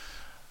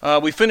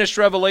We finished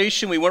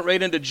Revelation. We went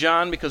right into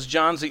John because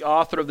John's the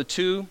author of the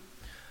two.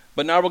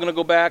 But now we're going to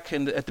go back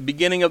at the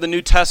beginning of the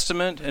New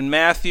Testament in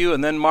Matthew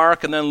and then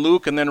Mark and then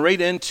Luke and then right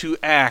into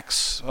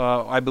Acts,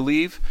 I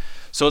believe.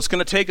 So it's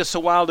going to take us a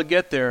while to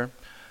get there.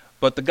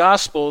 But the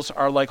Gospels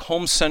are like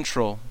home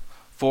central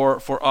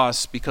for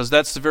us because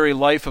that's the very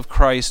life of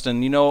Christ.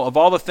 And, of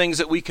all the things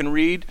that we can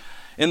read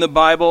in the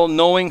Bible,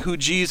 knowing who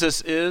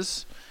Jesus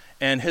is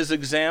and his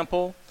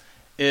example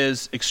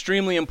is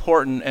extremely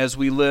important as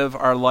we live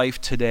our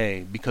life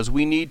today because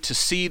we need to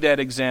see that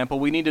example.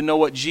 We need to know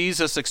what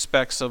Jesus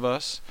expects of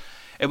us,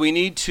 and we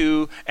need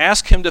to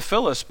ask him to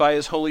fill us by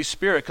his Holy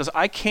Spirit because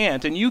I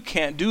can't and you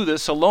can't do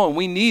this alone.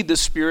 We need the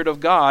Spirit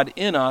of God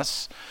in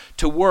us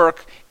to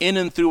work in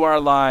and through our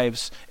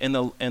lives in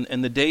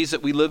the days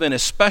that we live in,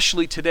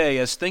 especially today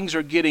as things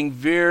are getting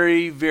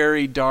very,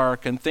 very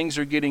dark and things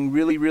are getting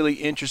really, really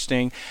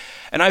interesting.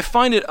 And I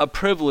find it a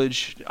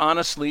privilege,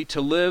 honestly,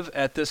 to live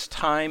at this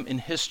time in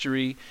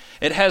history.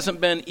 It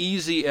hasn't been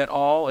easy at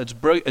all.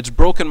 It's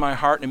broken my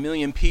heart in a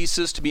million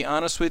pieces, to be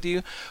honest with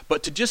you.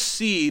 But to just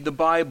see the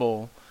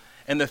Bible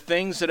and the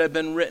things that have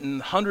been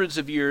written hundreds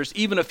of years,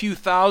 even a few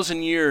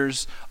thousand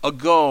years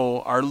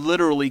ago, are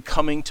literally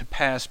coming to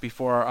pass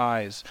before our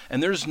eyes.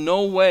 And there's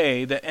no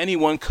way that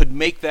anyone could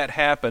make that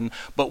happen,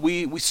 but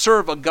we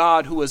serve a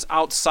God who is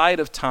outside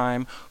of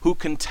time, who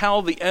can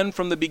tell the end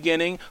from the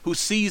beginning, who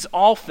sees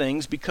all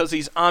things because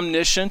he's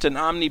omniscient and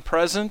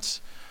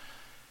omnipresent,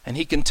 and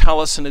he can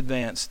tell us in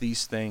advance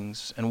these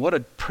things. And what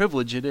a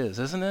privilege it is,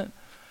 isn't it?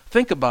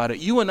 Think about it.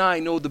 You and I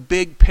know the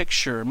big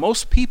picture.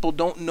 Most people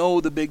don't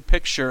know the big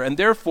picture, and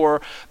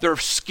therefore they're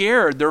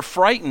scared, they're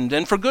frightened,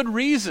 and for good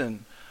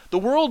reason. The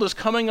world is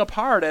coming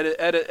apart at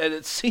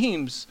it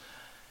seems.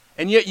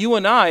 And yet you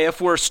and I,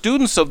 if we're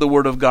students of the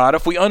Word of God,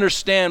 if we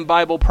understand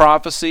Bible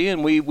prophecy,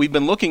 and we've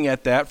been looking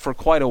at that for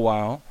quite a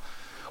while,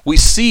 we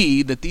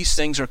see that these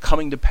things are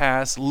coming to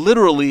pass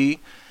literally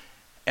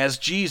as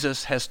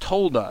Jesus has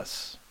told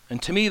us.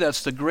 And to me,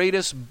 that's the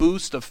greatest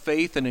boost of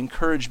faith and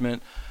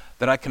encouragement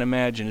that I can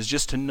imagine, is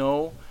just to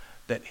know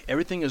that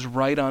everything is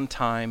right on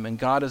time and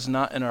God is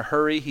not in a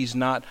hurry. He's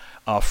not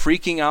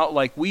freaking out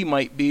like we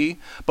might be.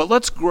 But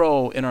let's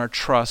grow in our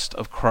trust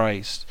of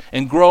Christ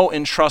and grow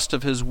in trust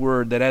of his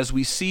word, that as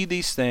we see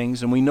these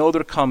things and we know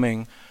they're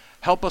coming,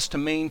 help us to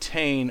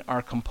maintain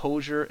our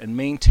composure and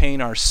maintain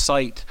our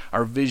sight,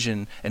 our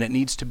vision, and it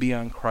needs to be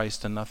on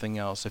Christ and nothing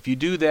else. If you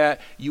do that,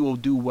 you will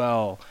do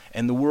well,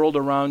 and the world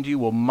around you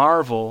will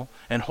marvel,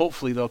 and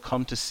hopefully they'll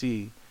come to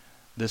see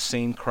the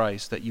same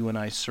Christ that you and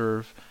I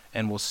serve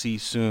and will see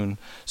soon.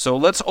 So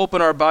let's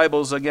open our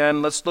Bibles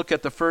again. Let's look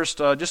at the first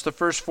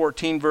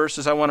 14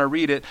 verses. I want to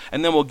read it,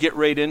 and then we'll get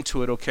right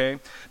into it, okay?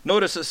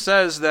 Notice it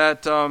says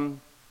that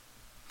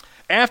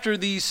after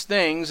these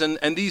things,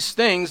 and these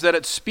things that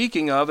it's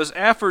speaking of is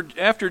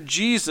after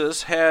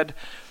Jesus had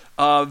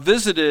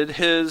visited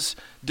his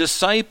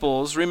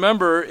disciples.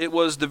 Remember, it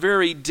was the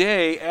very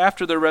day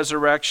after the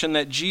resurrection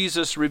that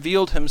Jesus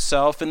revealed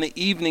himself in the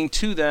evening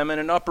to them in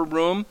an upper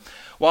room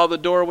while the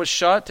door was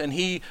shut, and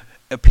he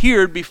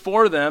appeared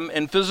before them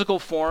in physical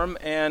form,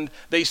 and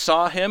they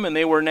saw him, and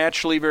they were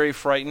naturally very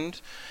frightened.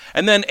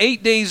 And then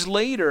 8 days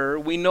later,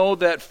 we know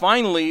that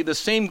finally the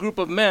same group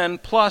of men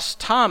plus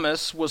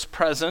Thomas was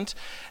present.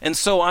 And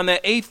so on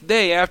that 8th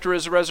day after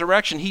his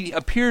resurrection, he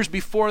appears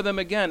before them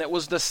again. It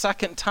was the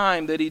second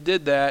time that he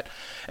did that.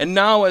 And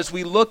now as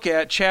we look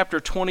at chapter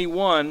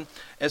 21,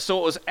 and so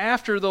it was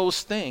after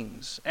those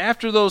things,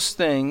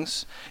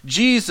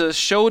 Jesus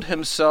showed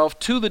himself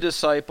to the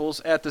disciples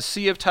at the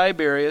Sea of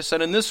Tiberias.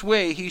 And in this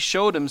way he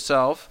showed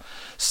himself: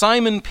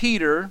 Simon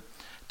Peter,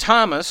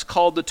 Thomas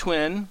called the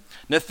twin,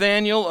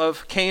 Nathanael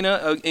of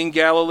Cana in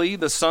Galilee,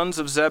 the sons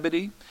of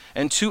Zebedee,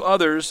 and 2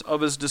 others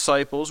of his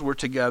disciples were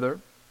together.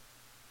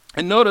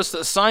 And notice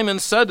that Simon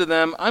said to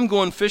them, "I'm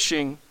going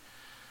fishing."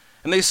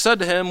 And they said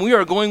to him, "We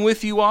are going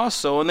with you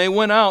also." And they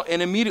went out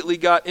and immediately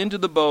got into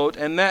the boat,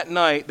 and that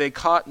night they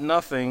caught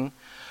nothing.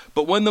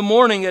 But when the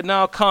morning had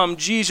now come,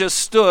 Jesus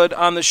stood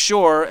on the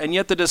shore, and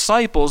yet the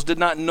disciples did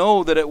not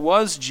know that it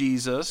was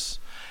Jesus.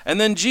 And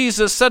then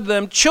Jesus said to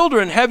them,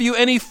 "Children, have you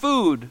any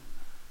food?"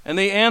 And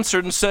they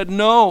answered and said,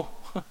 "No."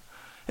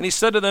 And he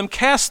said to them,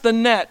 "Cast the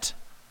net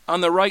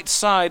on the right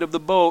side of the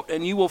boat,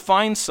 and you will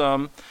find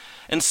some."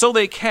 And so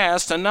they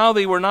cast, and now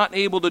they were not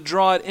able to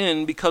draw it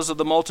in because of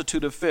the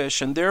multitude of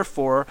fish. And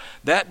therefore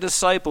that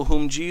disciple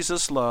whom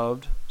Jesus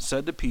loved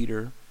said to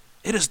Peter,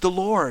 "It is the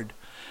Lord."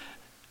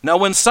 Now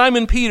when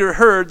Simon Peter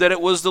heard that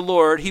it was the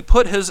Lord, he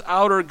put his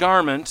outer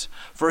garment,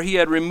 for he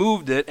had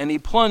removed it, and he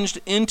plunged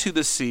into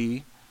the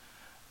sea.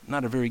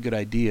 Not a very good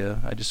idea,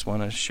 I just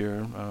want to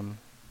share.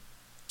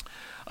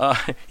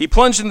 He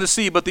plunged into the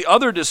sea, but the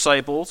other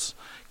disciples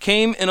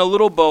came in a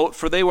little boat,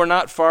 for they were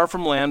not far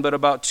from land, but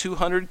about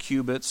 200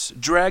 cubits,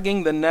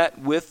 dragging the net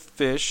with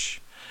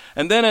fish.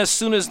 And then as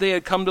soon as they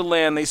had come to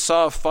land, they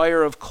saw a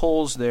fire of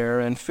coals there,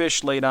 and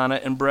fish laid on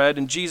it, and bread.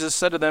 And Jesus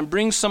said to them,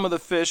 "Bring some of the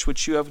fish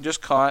which you have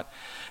just caught."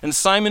 And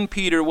Simon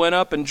Peter went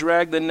up and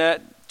dragged the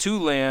net to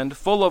land,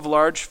 full of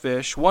large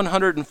fish,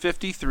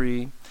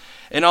 153.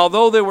 And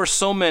although there were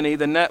so many,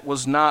 the net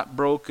was not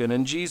broken.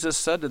 And Jesus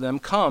said to them,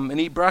 "Come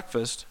and eat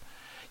breakfast."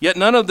 Yet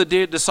none of the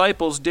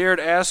disciples dared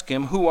ask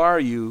him, "Who are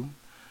you?"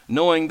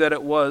 knowing that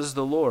it was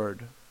the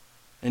Lord.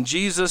 And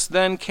Jesus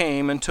then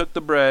came and took the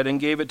bread and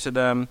gave it to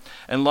them,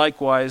 and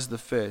likewise the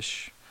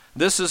fish.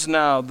 This is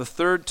now the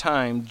third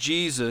time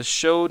Jesus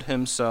showed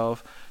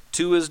himself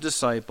to his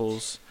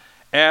disciples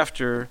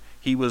after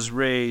he was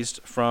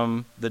raised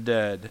from the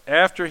dead.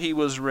 After he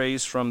was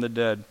raised from the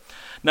dead.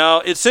 Now,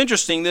 it's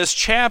interesting, this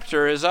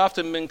chapter has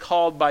often been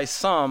called by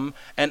some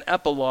an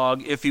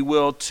epilogue, if you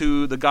will,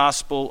 to the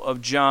Gospel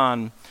of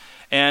John.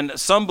 And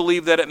some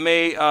believe that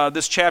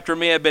this chapter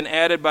may have been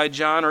added by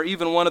John or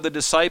even one of the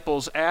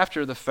disciples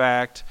after the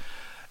fact.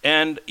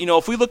 And,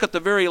 if we look at the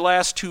very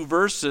last two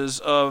verses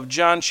of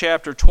John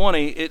chapter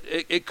 20,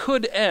 it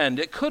could end.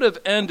 It could have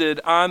ended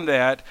on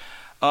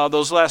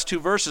those last two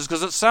verses,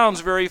 because it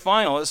sounds very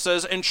final. It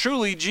says, "And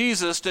truly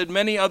Jesus did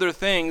many other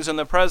things in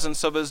the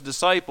presence of his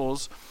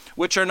disciples,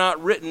 which are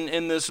not written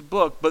in this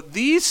book. But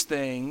these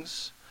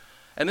things,"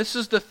 and this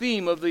is the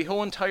theme of the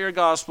whole entire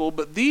gospel,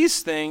 "but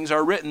these things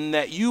are written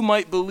that you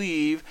might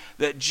believe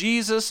that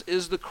Jesus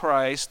is the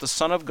Christ, the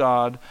Son of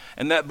God,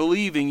 and that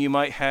believing you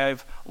might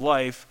have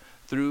life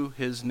through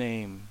his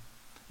name."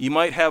 You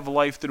might have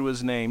life through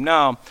his name.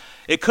 Now,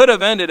 it could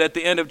have ended at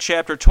the end of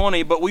chapter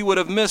 20, but we would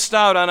have missed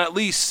out on at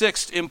least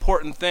 6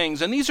 important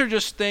things. And these are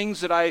just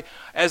things that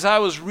as I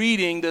was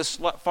reading this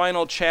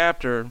final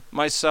chapter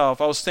myself,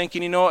 I was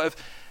thinking,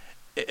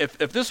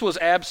 if this was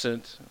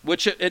absent,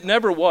 which it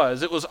never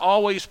was, it was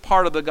always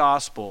part of the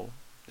gospel.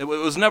 It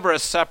was never a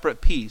separate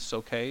piece,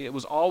 okay? It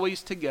was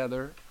always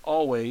together,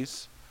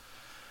 always.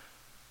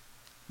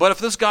 But if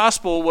this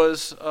gospel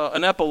was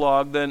an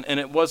epilogue, and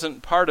it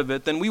wasn't part of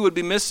it, then we would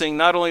be missing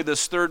not only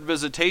this third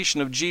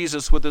visitation of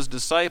Jesus with his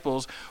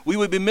disciples, we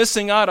would be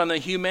missing out on the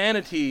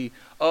humanity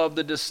of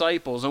the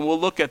disciples, and we'll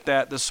look at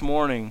that this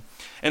morning.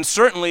 And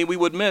certainly we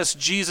would miss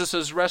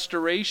Jesus'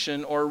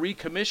 restoration or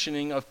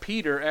recommissioning of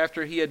Peter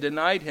after he had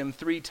denied him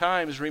 3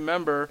 times,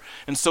 remember.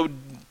 And so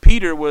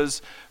Peter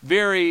was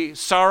very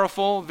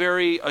sorrowful,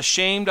 very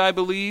ashamed, I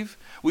believe.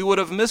 We would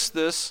have missed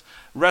this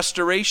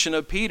restoration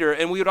of Peter,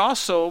 and we would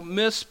also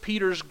miss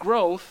Peter's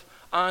growth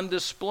on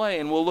display,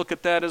 and we'll look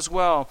at that as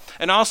well.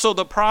 And also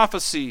the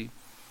prophecy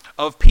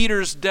of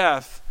Peter's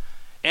death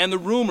and the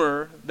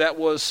rumor that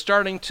was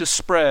starting to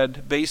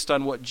spread based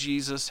on what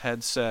Jesus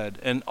had said.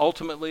 And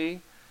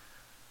ultimately,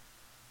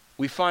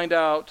 we find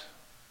out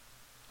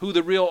who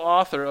the real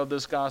author of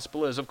this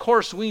gospel is. Of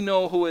course, we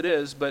know who it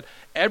is, but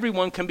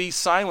everyone can be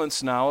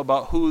silenced now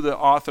about who the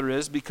author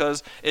is,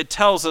 because it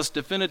tells us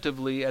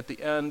definitively at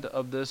the end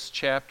of this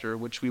chapter,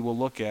 which we will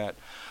look at.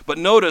 But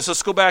notice,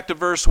 let's go back to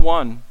verse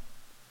 1.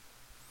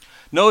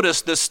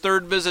 Notice this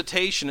third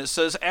visitation. It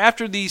says,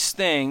 after these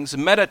things,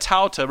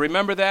 metatauta.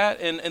 Remember that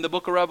in the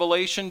book of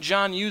Revelation?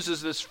 John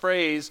uses this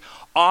phrase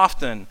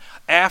often.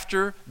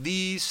 After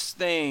these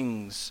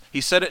things. He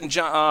said it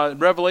in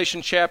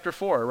Revelation chapter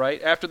 4,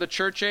 right? After the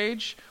church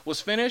age was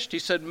finished, he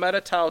said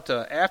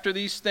metatauta. After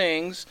these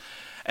things,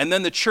 and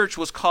then the church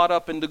was caught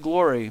up into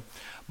glory.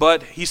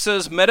 But he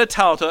says,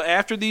 metatauta,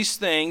 after these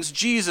things,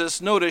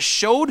 Jesus, notice,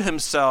 showed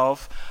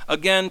himself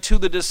again to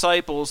the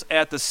disciples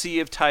at the Sea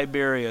of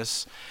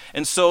Tiberias.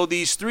 And so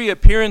these 3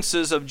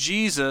 appearances of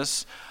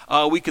Jesus,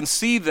 we can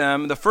see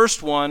them. The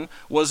first one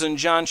was in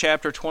John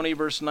chapter 20,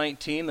 verse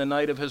 19, the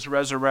night of his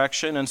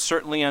resurrection. And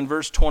certainly in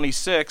verse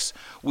 26,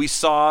 we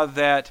saw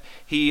that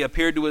he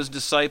appeared to his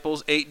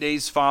disciples 8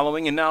 days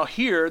following. And now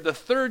here, the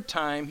third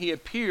time, he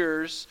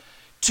appears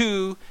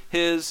to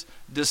his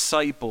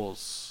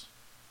disciples.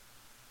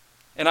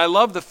 And I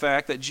love the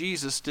fact that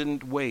Jesus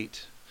didn't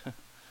wait.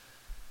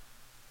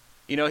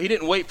 He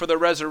didn't wait for the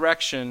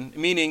resurrection,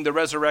 meaning the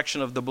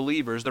resurrection of the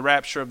believers, the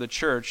rapture of the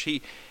church.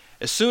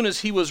 As soon as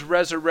he was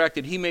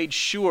resurrected, he made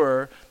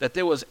sure that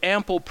there was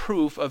ample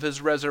proof of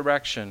his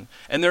resurrection.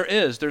 And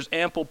there's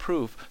ample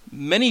proof.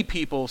 Many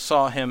people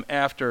saw him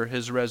after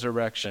his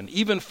resurrection,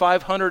 even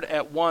 500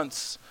 at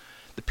once.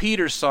 The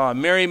Peter saw him,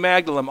 Mary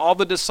Magdalene, all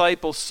the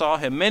disciples saw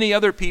him. Many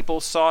other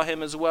people saw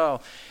him as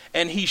well.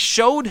 And he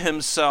showed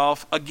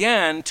himself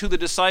again to the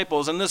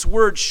disciples. And this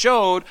word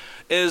showed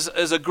is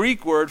a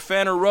Greek word,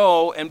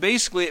 phanero, and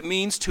basically it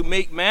means to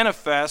make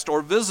manifest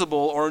or visible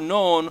or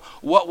known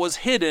what was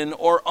hidden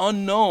or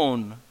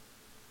unknown.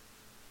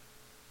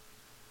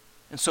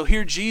 And so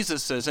here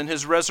Jesus is in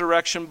his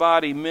resurrection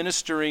body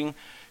ministering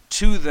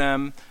to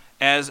them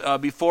as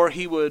before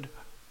he would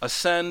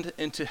ascend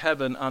into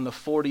heaven on the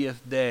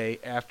 40th day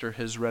after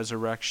his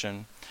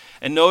resurrection.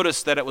 And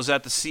notice that it was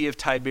at the Sea of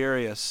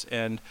Tiberias.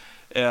 And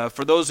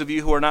for those of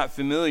you who are not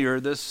familiar,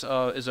 this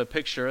is a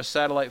picture, a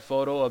satellite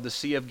photo of the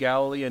Sea of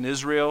Galilee in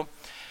Israel.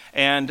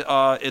 And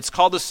it's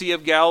called the Sea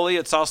of Galilee.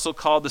 It's also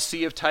called the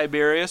Sea of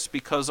Tiberias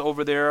because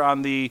over there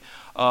on the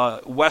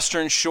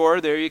western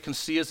shore, there you can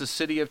see is the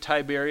city of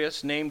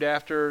Tiberias, named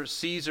after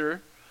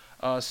Tiberius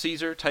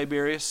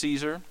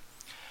Caesar.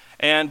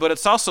 But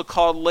it's also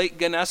called Lake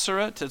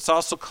Gennesaret. It's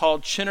also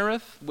called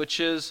Chinnereth, which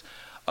is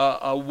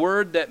a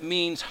word that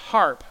means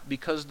harp,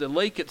 because the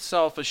lake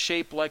itself is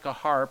shaped like a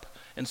harp.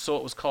 and so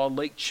it was called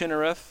Lake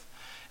Chinnereth.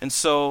 And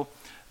so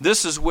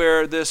this is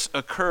where this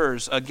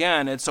occurs.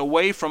 Again, it's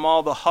away from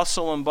all the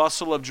hustle and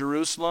bustle of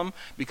Jerusalem,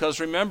 because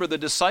remember, the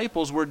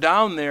disciples were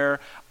down there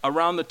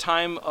around the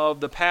time of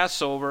the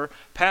Passover.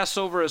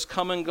 Passover has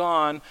come and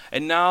gone,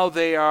 and now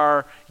they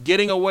are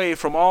getting away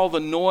from all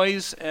the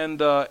noise and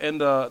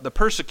the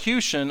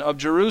persecution of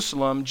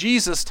Jerusalem.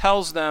 Jesus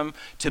tells them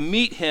to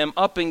meet him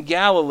up in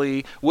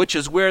Galilee, which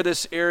is where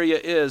this area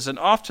is. And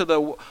off to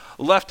the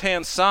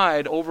left-hand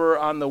side, over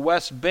on the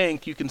west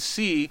bank, you can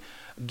see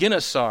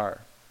Gennesaret.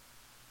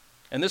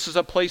 And this is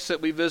a place that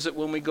we visit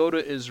when we go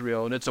to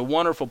Israel, and it's a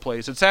wonderful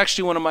place. It's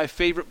actually one of my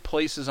favorite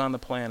places on the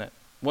planet,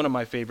 one of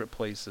my favorite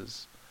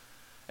places.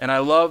 And I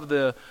love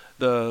the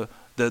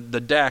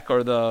deck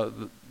or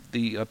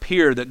the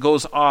pier that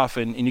goes off,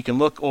 and you can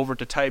look over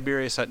to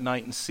Tiberias at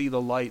night and see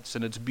the lights,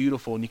 and it's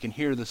beautiful, and you can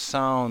hear the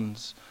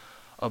sounds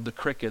of the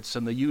crickets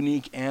and the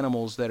unique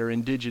animals that are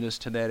indigenous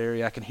to that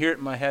area. I can hear it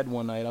in my head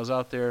one night. I was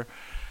out there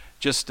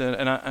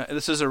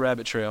this is a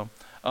rabbit trail.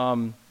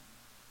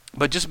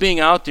 But just being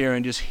out there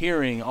and just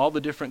hearing all the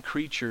different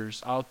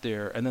creatures out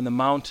there, and then the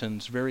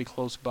mountains very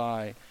close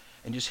by,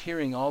 and just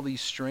hearing all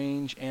these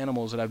strange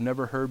animals that I've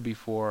never heard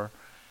before,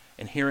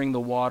 and hearing the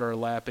water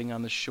lapping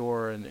on the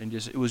shore, and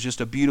just, it was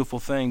just a beautiful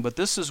thing. But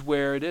this is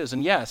where it is.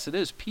 And yes, it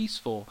is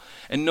peaceful.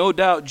 And no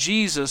doubt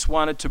Jesus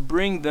wanted to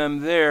bring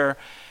them there.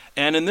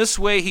 And in this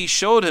way he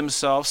showed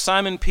himself.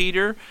 Simon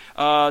Peter,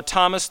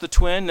 Thomas the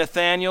twin,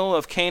 Nathanael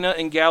of Cana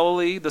in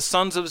Galilee, the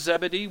sons of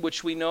Zebedee,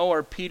 which we know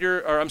are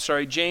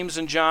James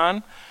and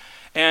John,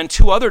 and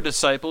two other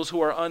disciples who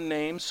are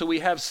unnamed. So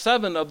we have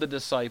 7 of the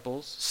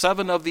disciples,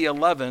 7 of the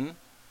 11.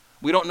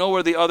 We don't know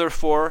where the other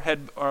 4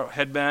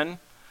 had been.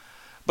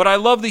 But I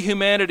love the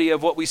humanity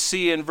of what we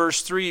see in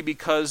verse 3,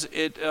 because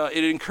it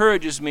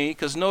encourages me.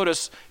 Because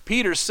notice,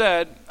 Peter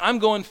said, "I'm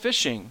going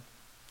fishing."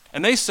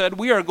 And they said,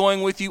 "We are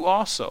going with you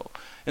also."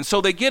 And so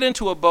they get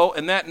into a boat,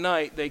 and that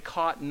night they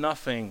caught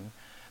nothing.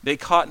 They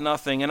caught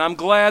nothing. And I'm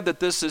glad that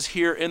this is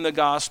here in the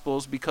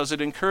Gospels, because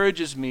it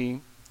encourages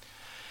me,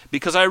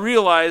 because I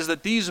realize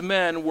that these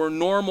men were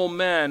normal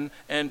men,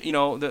 and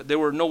there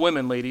were no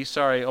women, ladies,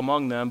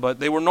 among them, but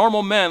they were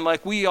normal men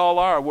like we all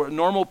are. We're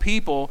normal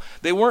people.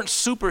 They weren't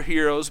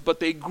superheroes, but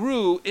they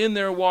grew in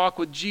their walk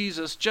with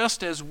Jesus,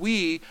 just as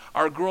we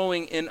are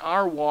growing in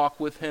our walk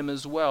with him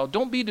as well.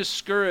 Don't be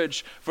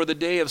discouraged for the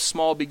day of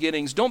small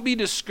beginnings. Don't be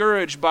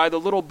discouraged by the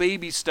little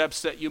baby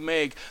steps that you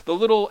make, the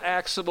little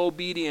acts of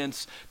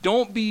obedience.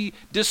 Don't be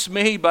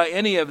dismayed by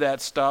any of that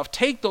stuff.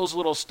 Take those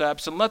little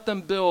steps and let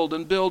them build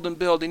and build and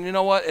build. And you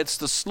know what? It's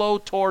the slow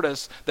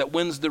tortoise that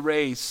wins the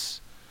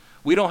race.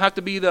 We don't have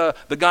to be the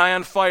guy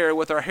on fire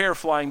with our hair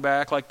flying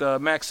back like the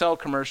Maxell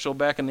commercial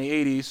back in the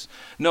 80s.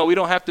 No, we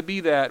don't have to be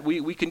that.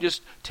 We can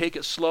just take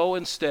it slow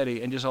and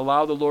steady and just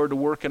allow the Lord to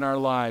work in our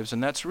lives.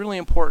 And that's really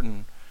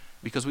important,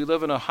 because we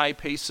live in a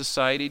high-paced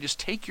society. Just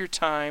take your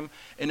time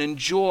and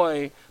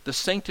enjoy the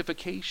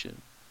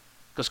sanctification,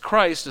 because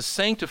Christ is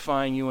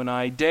sanctifying you and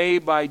I day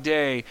by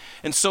day.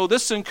 And so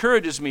this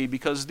encourages me,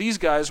 because these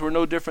guys were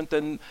no different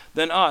than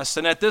us.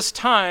 And at this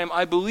time,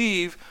 I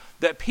believe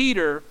that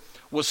Peter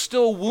was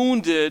still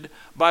wounded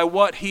by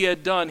what he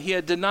had done. He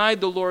had denied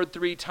the Lord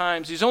 3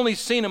 times. He's only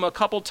seen him a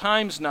couple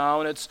times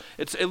now, and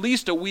it's at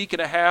least a week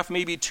and a half,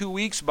 maybe 2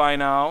 weeks by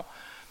now.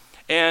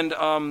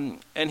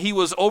 And he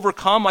was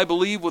overcome, I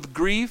believe, with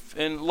grief,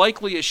 and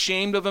likely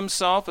ashamed of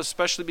himself,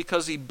 especially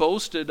because he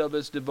boasted of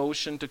his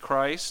devotion to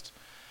Christ.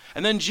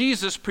 And then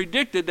Jesus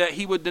predicted that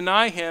he would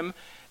deny him,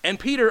 and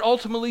Peter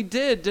ultimately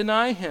did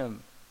deny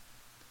him,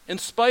 in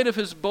spite of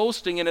his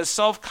boasting and his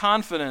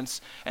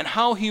self-confidence, and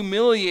how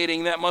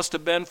humiliating that must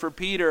have been for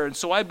Peter. And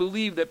so I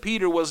believe that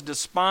Peter was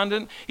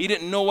despondent. He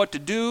didn't know what to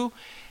do.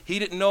 He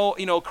didn't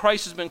know,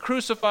 Christ has been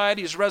crucified,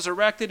 he's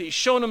resurrected, he's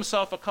shown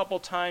himself a couple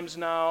times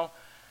now,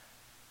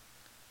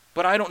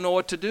 but I don't know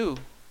what to do.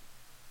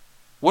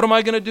 What am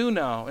I going to do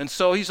now? And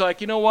so he's like,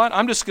 you know what?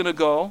 I'm just going to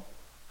go.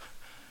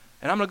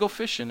 And I'm going to go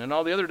fishing. And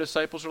all the other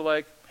disciples are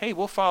like, hey,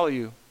 we'll follow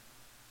you.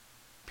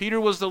 Peter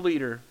was the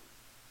leader.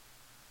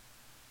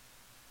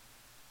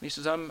 He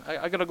says,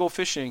 I got to go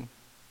fishing.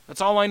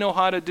 That's all I know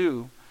how to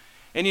do.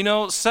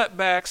 And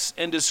setbacks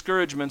and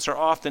discouragements are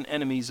often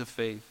enemies of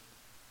faith.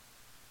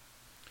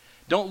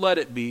 Don't let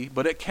it be,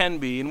 but it can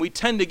be. And we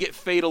tend to get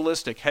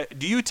fatalistic.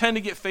 Do you tend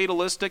to get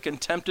fatalistic and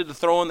tempted to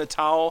throw in the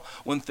towel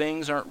when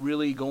things aren't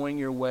really going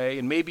your way?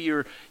 And maybe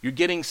you're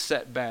getting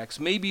setbacks.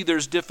 Maybe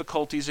there's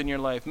difficulties in your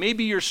life.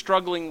 Maybe you're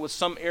struggling with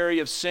some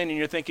area of sin and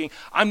you're thinking,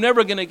 I'm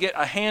never going to get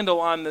a handle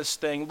on this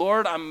thing.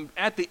 Lord, I'm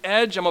at the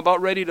edge. I'm about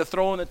ready to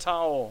throw in the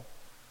towel.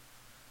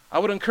 I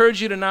would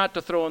encourage you not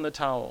to throw in the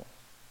towel,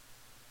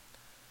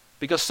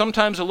 because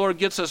sometimes the Lord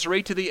gets us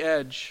right to the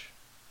edge,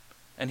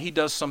 and he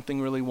does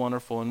something really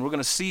wonderful. And we're going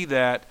to see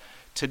that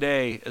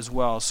today as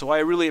well. So I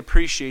really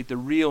appreciate the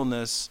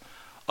realness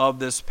of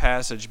this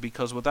passage,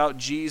 because without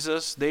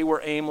Jesus, they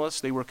were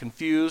aimless, they were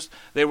confused,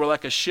 they were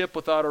like a ship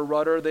without a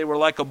rudder, they were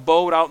like a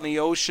boat out in the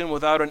ocean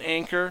without an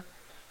anchor.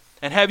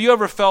 And have you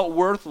ever felt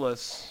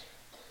worthless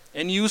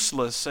and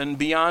useless and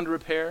beyond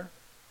repair?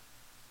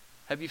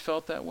 Have you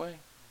felt that way?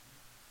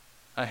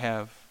 I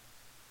have.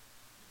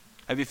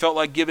 Have you felt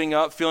like giving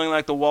up, feeling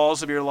like the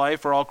walls of your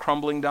life are all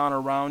crumbling down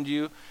around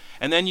you?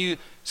 And then you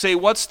say,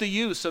 what's the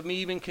use of me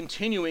even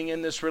continuing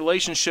in this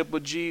relationship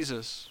with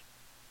Jesus?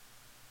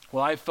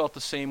 Well, I've felt the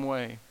same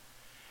way.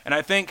 And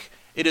I think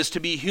it is to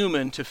be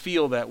human to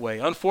feel that way.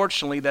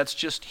 Unfortunately, that's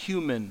just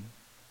human.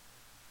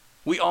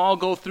 We all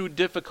go through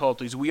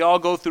difficulties. We all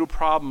go through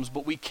problems,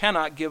 but we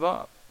cannot give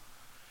up.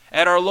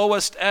 At our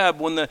lowest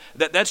ebb,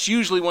 that's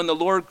usually when the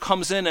Lord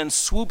comes in and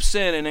swoops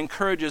in and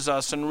encourages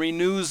us and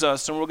renews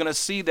us, and we're going to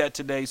see that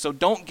today. So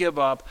don't give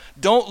up.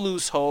 Don't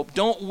lose hope.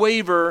 Don't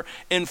waver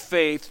in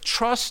faith.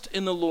 Trust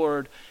in the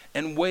Lord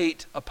and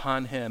wait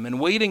upon Him. And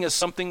waiting is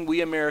something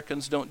we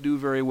Americans don't do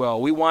very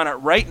well. We want it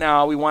right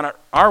now. We want it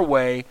our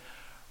way,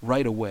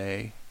 right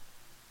away.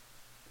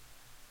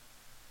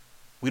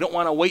 We don't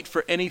want to wait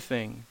for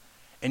anything.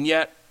 And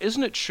yet,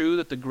 isn't it true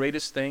that the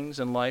greatest things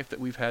in life that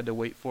we've had to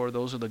wait for,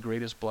 those are the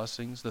greatest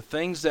blessings? The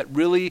things that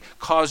really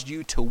caused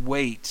you to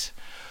wait.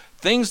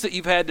 Things that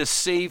you've had to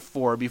save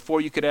for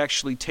before you could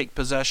actually take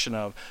possession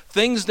of.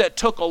 Things that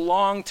took a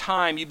long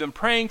time. You've been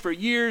praying for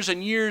years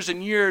and years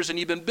and years, and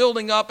you've been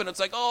building up, and it's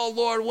like, oh,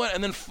 Lord, what?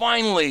 And then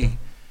finally,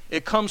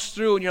 it comes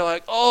through, and you're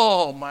like,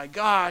 oh, my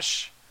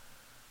gosh.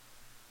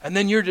 And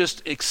then you're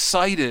just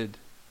excited.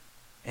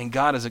 And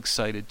God is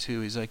excited too.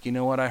 He's like, you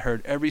know what? I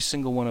heard every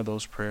single one of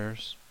those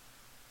prayers.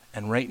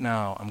 And right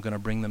now, I'm going to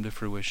bring them to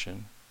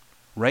fruition.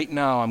 Right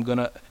now, I'm going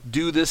to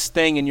do this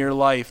thing in your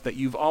life that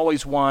you've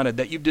always wanted,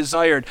 that you've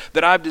desired,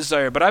 that I've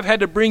desired. But I've had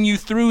to bring you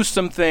through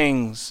some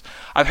things.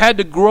 I've had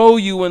to grow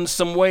you in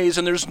some ways,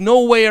 and there's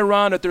no way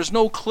around it. There's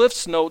no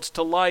Cliff's Notes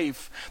to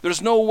life.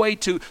 There's no way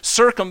to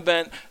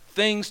circumvent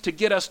things to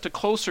get us to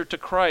closer to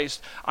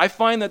Christ. I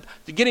find that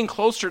getting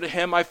closer to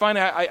Him, I find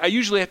I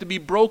usually have to be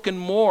broken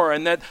more,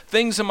 and that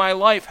things in my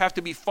life have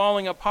to be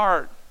falling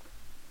apart.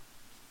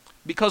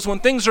 Because when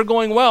things are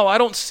going well, I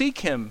don't seek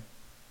Him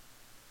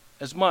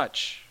as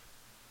much.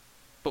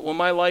 But when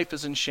my life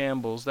is in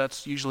shambles,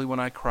 that's usually when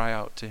I cry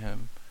out to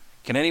Him.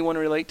 Can anyone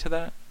relate to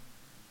that?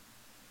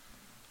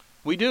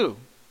 We do.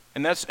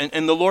 And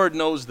the Lord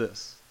knows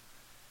this.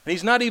 And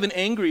He's not even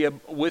angry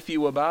with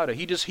you about it.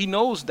 He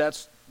knows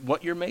that's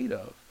what you're made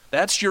of.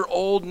 That's your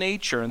old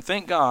nature. And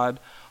thank God,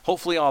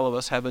 hopefully all of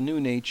us have a new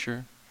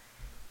nature.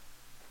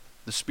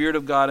 The Spirit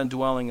of God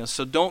indwelling us.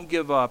 So don't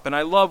give up. And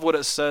I love what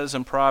it says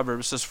in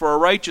Proverbs. It says, for a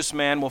righteous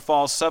man will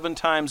fall 7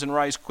 times and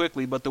rise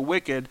quickly, but the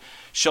wicked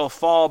shall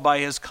fall by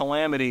his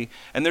calamity.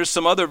 And there's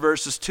some other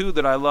verses too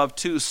that I love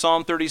too.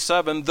 Psalm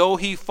 37, though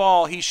he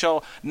fall, he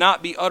shall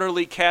not be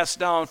utterly cast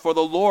down, for the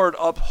Lord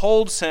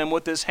upholds him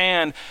with His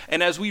hand.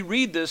 And as we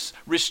read this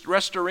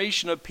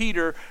restoration of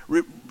Peter,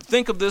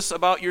 think of this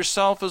about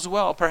yourself as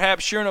well.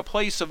 Perhaps you're in a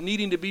place of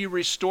needing to be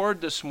restored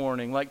this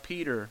morning, like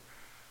Peter.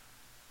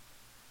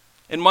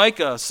 In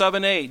Micah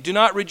 7:8, do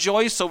not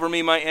rejoice over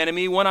me, my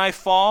enemy. When I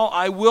fall,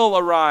 I will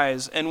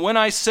arise. And when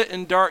I sit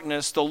in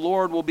darkness, the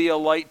Lord will be a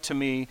light to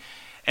me.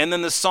 And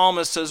then the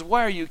psalmist says,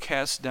 why are you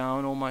cast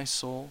down, O my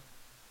soul?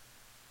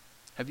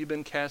 Have you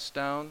been cast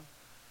down?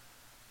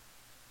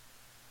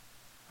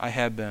 I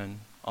have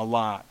been, a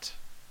lot.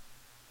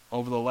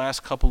 Over the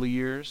last couple of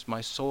years, my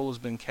soul has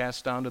been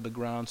cast down to the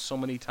ground so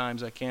many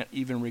times I can't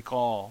even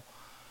recall.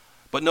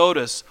 But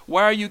notice,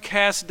 why are you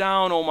cast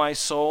down, O my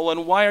soul,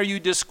 and why are you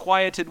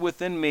disquieted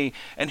within me?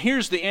 And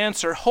here's the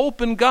answer,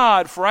 hope in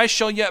God, for I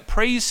shall yet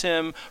praise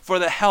Him for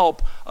the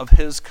help of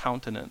His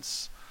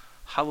countenance.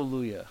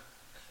 Hallelujah.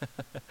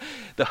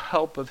 The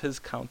help of His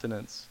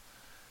countenance.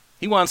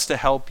 He wants to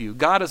help you.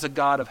 God is a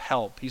God of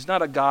help. He's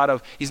not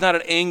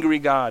an angry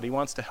God. He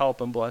wants to help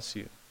and bless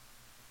you.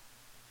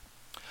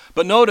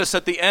 But notice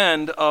at the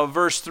end of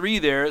verse 3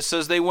 there, it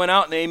says they went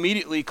out and they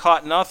immediately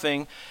caught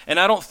nothing. And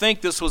I don't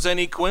think this was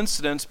any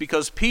coincidence,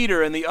 because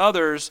Peter and the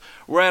others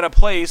were at a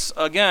place,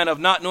 again, of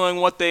not knowing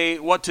what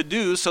to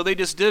do, so they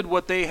just did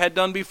what they had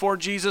done before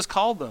Jesus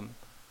called them.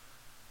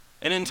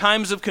 And in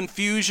times of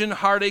confusion,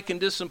 heartache, and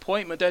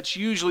disappointment, that's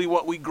usually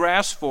what we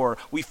grasp for.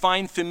 We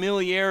find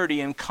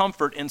familiarity and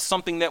comfort in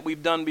something that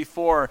we've done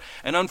before.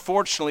 And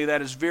unfortunately,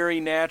 that is very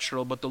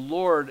natural. But the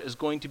Lord is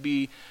going to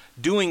be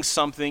doing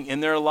something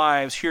in their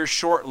lives here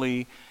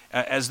shortly,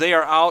 as they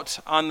are out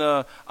on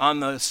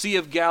the Sea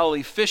of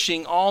Galilee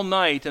fishing all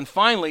night. And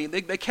finally,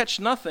 they catch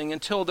nothing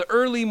until the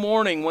early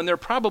morning, when they're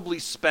probably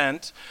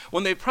spent,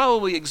 when they've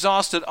probably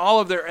exhausted all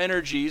of their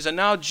energies. And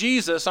now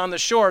Jesus on the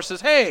shore says,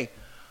 hey,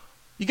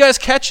 you guys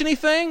catch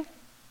anything?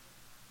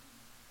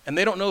 And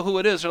they don't know who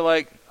it is. They're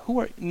like,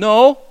 who are you?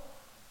 No,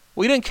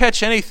 we didn't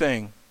catch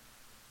anything.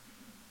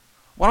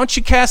 Why don't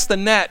you cast the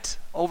net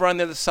over on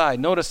the other side?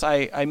 Notice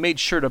I made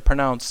sure to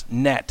pronounce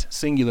net,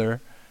 singular.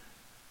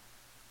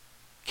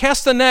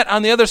 Cast the net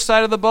on the other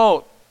side of the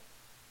boat.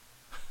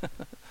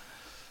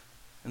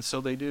 And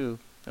so they do.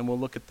 And we'll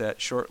look at that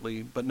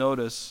shortly. But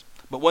notice,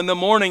 but when the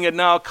morning had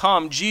now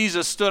come,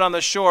 Jesus stood on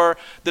the shore.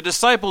 The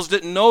disciples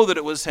didn't know that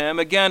it was Him.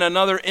 Again,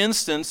 another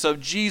instance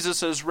of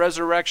Jesus'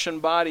 resurrection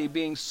body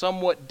being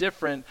somewhat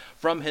different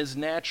from His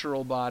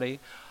natural body.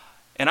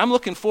 And I'm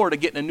looking forward to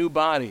getting a new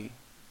body.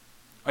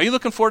 Are you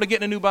looking forward to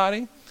getting a new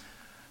body?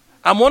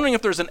 I'm wondering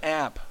if there's an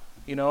app,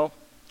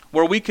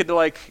 where we could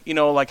like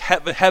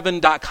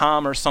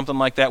heaven.com or something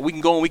like that. We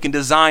can go and we can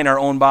design our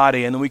own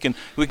body, and then we can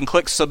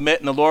click submit,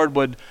 and the Lord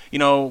would,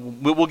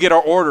 we'll get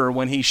our order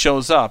when he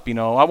shows up.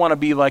 I want to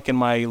be like in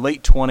my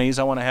late 20s.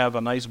 I want to have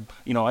a nice,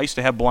 I used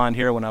to have blonde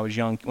hair when I was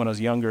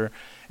younger,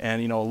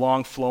 and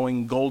long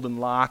flowing golden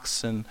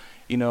locks, and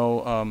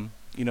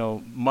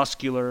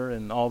muscular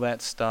and all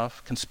that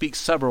stuff. Can speak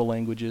several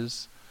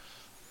languages.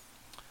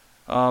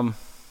 The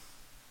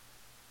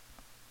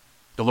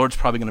Lord's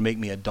probably going to make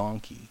me a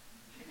donkey.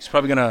 He's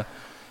probably gonna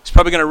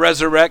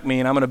resurrect me,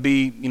 and I'm gonna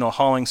be,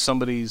 hauling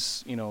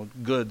somebody's,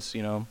 goods,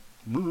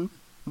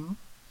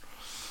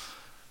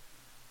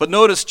 But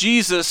notice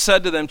Jesus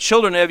said to them,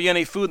 "Children, have you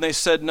any food?" And they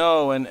said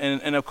no.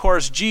 And of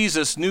course,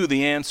 Jesus knew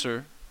the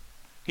answer.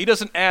 He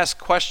doesn't ask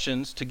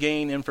questions to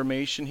gain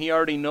information. He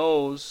already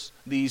knows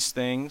these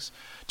things.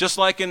 Just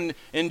like in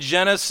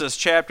Genesis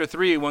chapter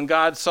 3, when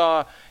God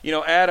saw,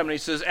 Adam, and he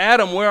says,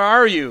 "Adam, where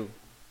are you?"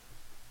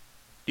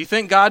 Do you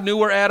think God knew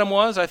where Adam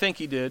was? I think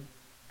he did.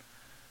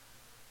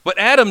 But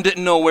Adam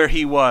didn't know where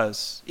he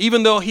was.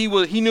 Even though he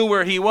knew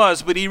where he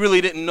was, but he really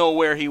didn't know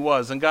where he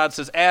was. And God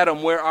says,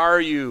 "Adam, where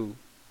are you?"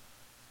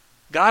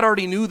 God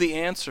already knew the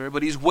answer,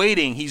 but he's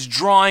waiting. He's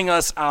drawing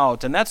us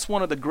out. And that's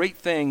one of the great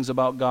things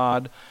about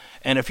God.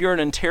 And if you're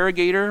an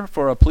interrogator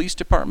for a police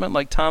department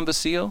like Tom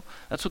Vasile,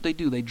 that's what they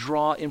do. They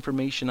draw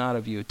information out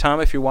of you. Tom,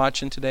 if you're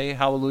watching today,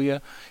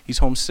 hallelujah, he's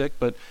homesick,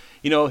 but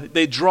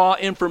they draw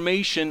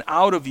information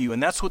out of you,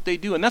 and that's what they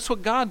do. And that's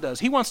what God does.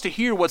 He wants to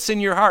hear what's in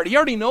your heart. He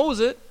already knows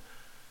it.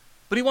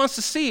 But he wants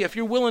to see if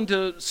you're willing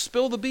to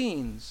spill the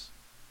beans.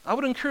 I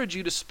would encourage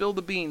you to spill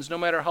the beans no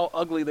matter how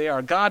ugly they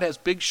are. God has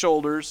big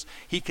shoulders.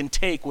 He can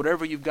take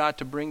whatever you've got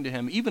to bring to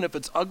him, even if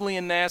it's ugly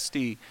and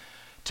nasty.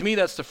 To me,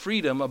 that's the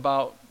freedom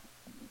about,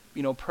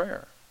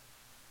 prayer.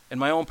 And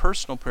my own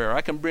personal prayer.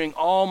 I can bring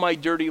all my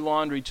dirty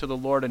laundry to the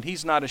Lord, and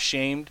he's not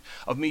ashamed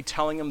of me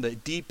telling him the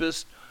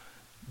deepest,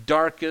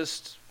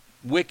 darkest,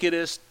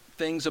 wickedest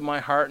things of my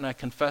heart, and I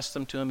confess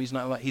them to him. He's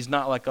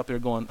not like up there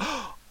going,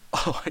 "Oh,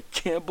 I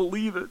can't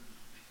believe it.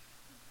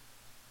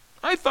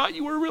 I thought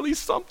you were really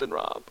something,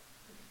 Rob.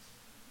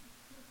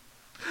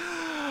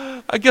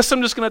 I guess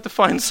I'm just going to have to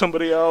find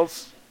somebody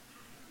else."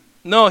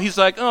 No, he's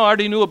like, "Oh, I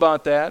already knew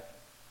about that.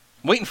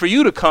 I'm waiting for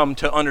you to come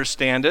to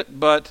understand it,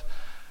 but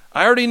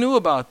I already knew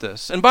about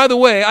this. And by the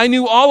way, I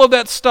knew all of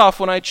that stuff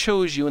when I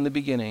chose you in the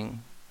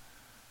beginning.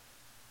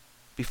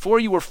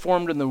 Before you were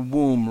formed in the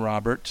womb,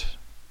 Robert,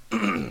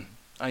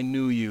 I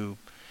knew you.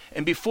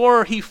 And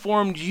before he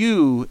formed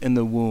you in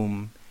the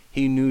womb,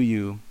 he knew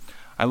you."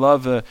 I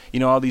love,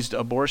 all these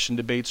abortion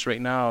debates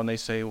right now, and they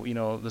say,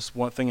 this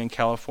one thing in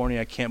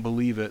California, I can't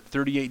believe it.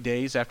 38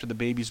 days after the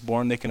baby's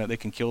born, they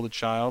can kill the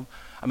child.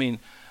 I mean,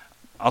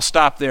 I'll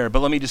stop there, but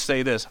let me just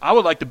say this. I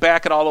would like to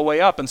back it all the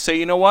way up and say,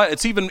 you know what?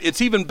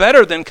 It's even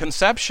better than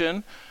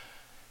conception.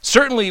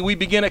 Certainly, we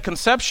begin at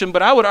conception,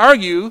 but I would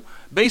argue,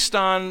 based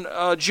on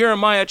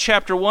Jeremiah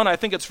chapter 1, I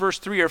think it's verse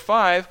 3 or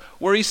 5,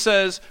 where he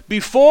says,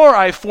 "Before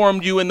I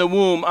formed you in the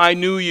womb, I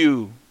knew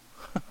you."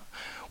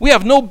 We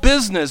have no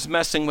business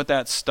messing with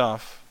that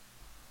stuff.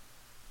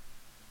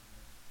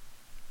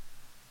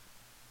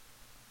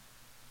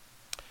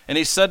 And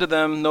he said to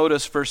them,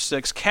 notice verse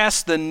 6,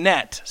 "Cast the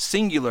net,"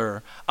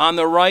 singular, "on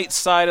the right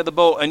side of the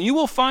boat, and you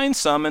will find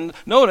some." And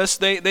notice,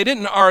 they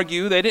didn't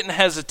argue, they didn't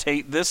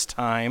hesitate this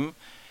time.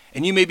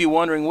 And you may be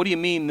wondering, what do you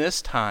mean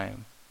this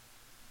time?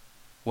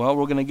 Well,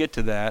 we're going to get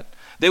to that.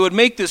 They would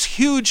make this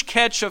huge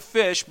catch of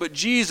fish, but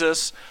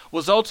Jesus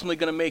was ultimately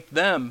going to make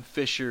them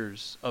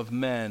fishers of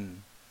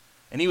men.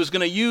 And he was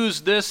going to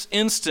use this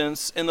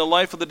instance in the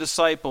life of the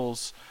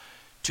disciples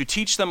to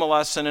teach them a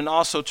lesson and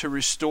also to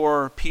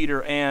restore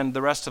Peter and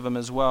the rest of them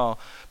as well.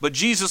 But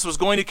Jesus was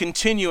going to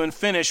continue and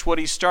finish what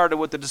he started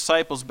with the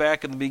disciples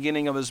back at the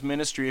beginning of his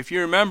ministry. If you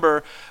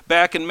remember,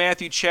 back in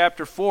Matthew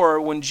chapter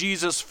 4, when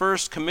Jesus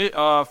first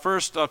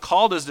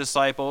called his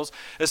disciples,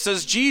 it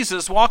says,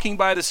 "Jesus, walking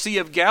by the Sea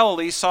of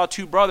Galilee, saw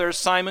two brothers,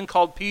 Simon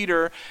called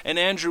Peter and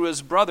Andrew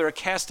his brother,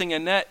 casting a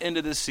net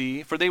into the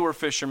sea, for they were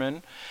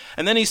fishermen.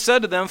 And then he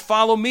said to them,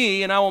 'Follow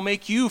me, and I will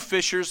make you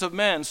fishers of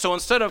men.'" So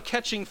instead of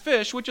catching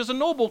fish, which is a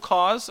noble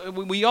cause,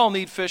 we all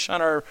need fish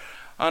on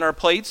our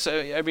plates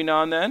every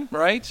now and then,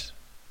 right?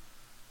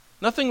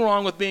 Nothing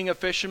wrong with being a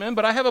fisherman,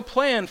 but I have a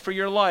plan for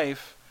your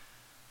life,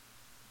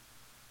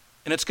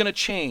 and it's going to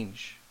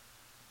change.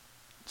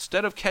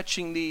 Instead of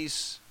catching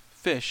these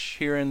fish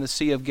here in the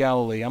Sea of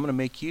Galilee, I'm going to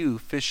make you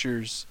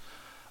fishers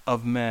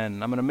of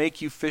men. I'm going to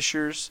make you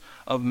fishers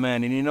of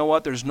men. And you know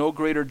what? There's no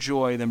greater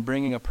joy than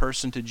bringing a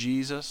person to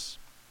Jesus,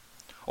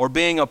 or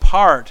being a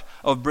part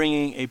of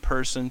bringing a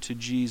person to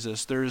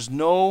Jesus. There is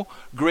no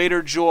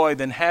greater joy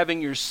than having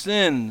your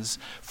sins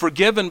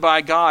forgiven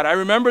by God. I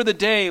remember the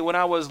day when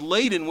I was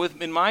laden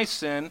in my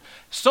sin,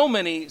 so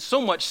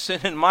much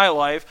sin in my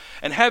life,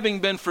 and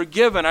having been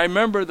forgiven, I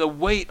remember the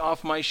weight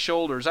off my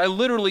shoulders. I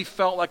literally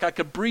felt like I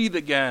could breathe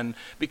again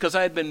because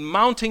I had been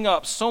mounting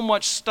up so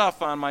much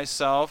stuff on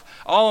myself,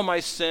 all of my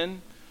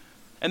sin,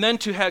 and then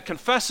to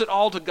confess it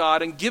all to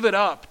God and give it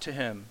up to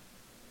Him.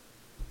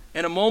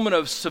 in a moment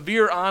of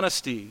severe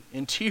honesty,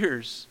 in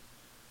tears,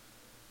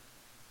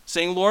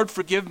 saying, Lord,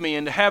 forgive me,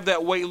 and to have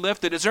that weight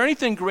lifted. Is there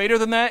anything greater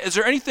than that? Is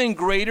there anything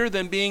greater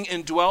than being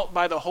indwelt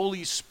by the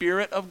Holy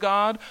Spirit of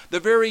God? The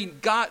very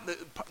God,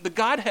 the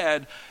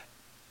Godhead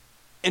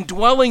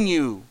indwelling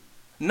you,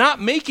 not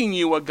making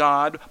you a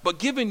God, but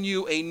giving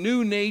you a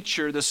new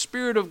nature, the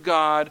Spirit of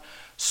God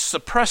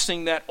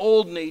suppressing that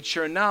old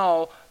nature, and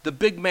now the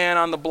big man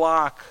on the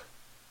block,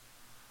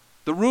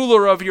 the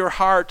ruler of your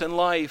heart and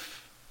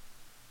life.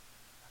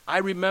 I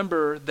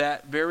remember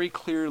that very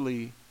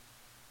clearly.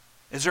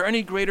 Is there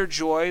any greater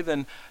joy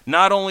than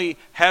not only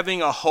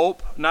having a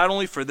hope, not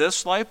only for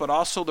this life, but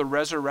also the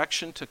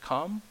resurrection to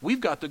come? We've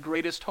got the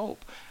greatest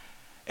hope.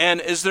 And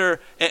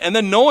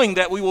then knowing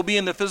that we will be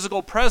in the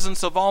physical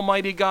presence of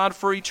Almighty God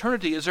for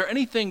eternity. Is there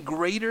anything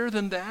greater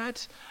than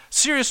that?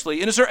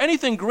 Seriously, and is there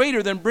anything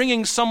greater than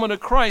bringing someone to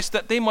Christ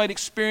that they might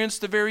experience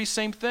the very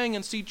same thing?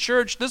 And see,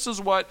 church, this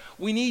is what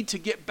we need to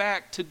get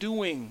back to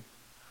doing.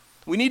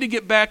 We need to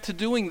get back to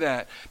doing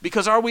that,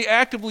 because are we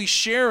actively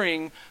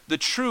sharing the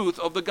truth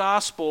of the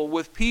gospel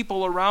with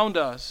people around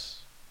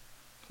us,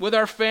 with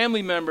our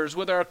family members,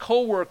 with our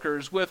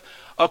co-workers, with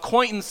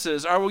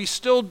acquaintances? Are we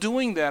still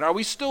doing that? Are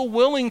we still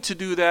willing to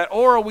do that?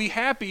 Or are we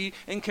happy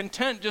and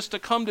content just to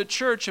come to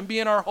church and be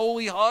in our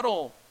holy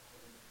huddle?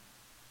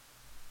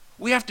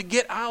 We have to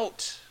get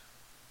out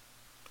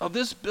of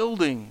this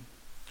building.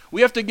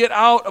 We have to get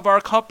out of our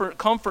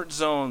comfort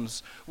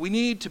zones. We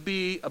need to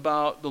be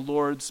about the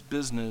Lord's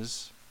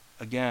business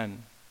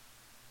again.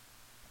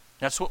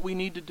 That's what we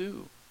need to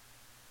do.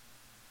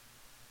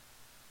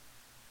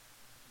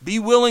 Be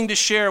willing to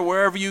share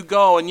wherever you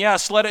go. And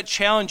yes, let it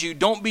challenge you.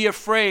 Don't be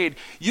afraid.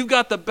 You've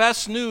got the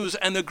best news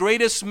and the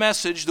greatest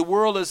message the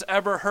world has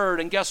ever heard.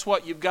 And guess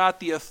what? You've got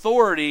the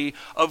authority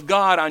of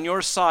God on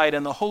your side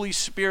and the Holy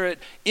Spirit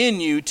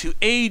in you to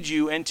aid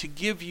you and to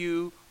give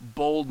you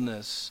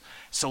boldness.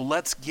 So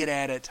let's get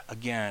at it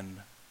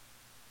again.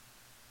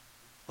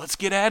 Let's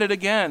get at it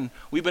again.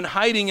 We've been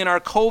hiding in our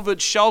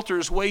COVID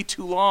shelters way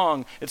too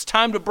long. It's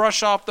time to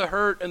brush off the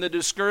hurt and the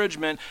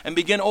discouragement and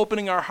begin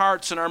opening our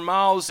hearts and our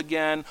mouths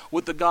again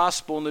with the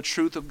gospel and the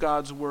truth of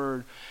God's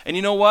word. And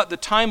you know what? The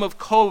time of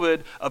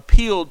COVID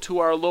appealed to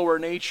our lower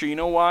nature. You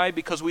know why?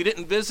 Because we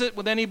didn't visit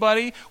with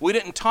anybody, we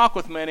didn't talk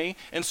with many,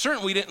 and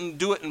certainly we didn't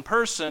do it in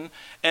person.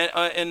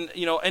 And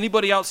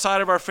anybody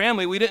outside of our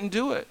family, we didn't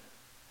do it.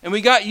 And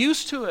we got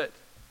used to it.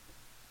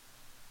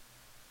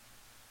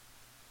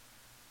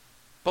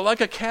 But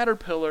like a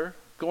caterpillar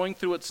going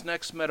through its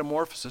next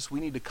metamorphosis, we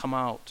need to come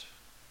out.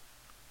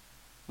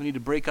 We need to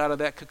break out of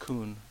that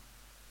cocoon.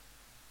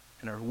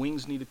 And our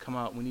wings need to come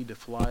out. We need to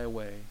fly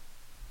away.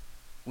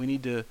 We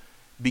need to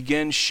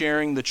begin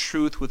sharing the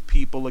truth with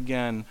people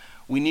again.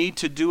 We need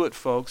to do it,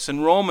 folks.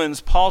 In Romans,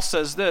 Paul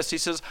says this. He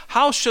says,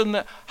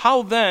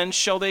 How then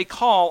shall they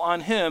call on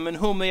him in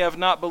whom they have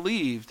not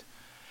believed?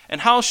 And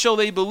how shall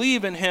they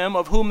believe in him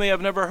of whom they have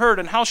never heard?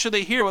 And how shall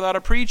they hear without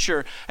a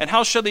preacher? And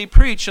how shall they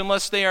preach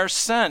unless they are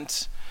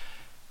sent?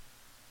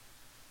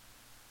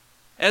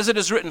 As it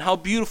is written, how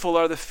beautiful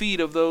are the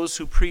feet of those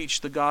who preach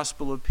the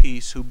gospel of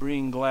peace, who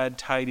bring glad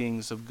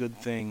tidings of good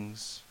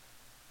things.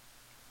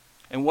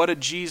 And what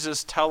did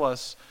Jesus tell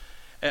us?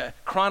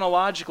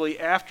 Chronologically,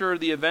 after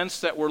the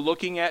events that we're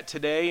looking at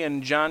today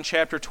in John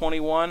chapter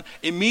 21,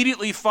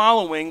 immediately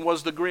following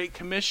was the Great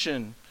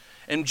Commission.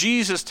 And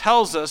Jesus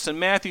tells us in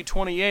Matthew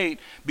 28,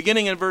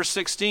 beginning in verse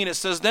 16, it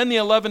says, Then the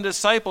 11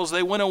 disciples,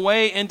 they went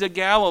away into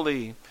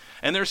Galilee.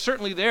 And they're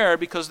certainly there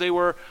because they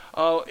were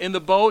in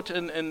the boat,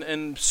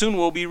 and soon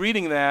we'll be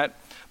reading that.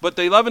 But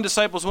the 11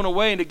 disciples went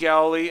away into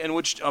Galilee, in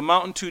which a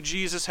mountain to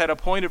Jesus had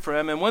appointed for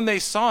him. And when they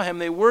saw him,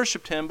 they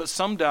worshipped him, but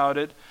some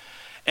doubted.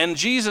 And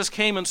Jesus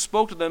came and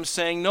spoke to them,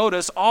 saying,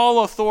 Notice,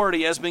 all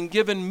authority has been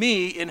given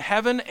me in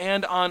heaven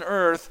and on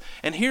earth.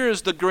 And here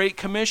is the Great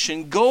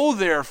Commission. Go,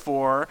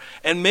 therefore,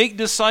 and make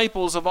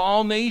disciples of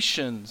all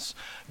nations.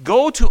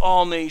 Go to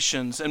all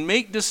nations and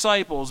make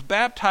disciples,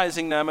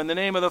 baptizing them in the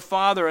name of the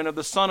Father and of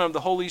the Son and of the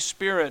Holy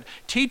Spirit,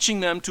 teaching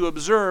them to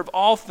observe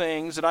all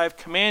things that I have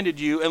commanded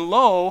you. And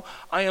lo,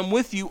 I am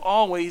with you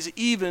always,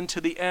 even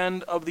to the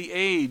end of the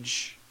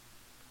age.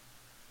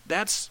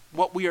 That's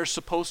what we are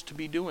supposed to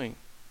be doing.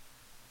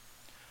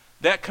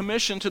 That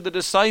commission to the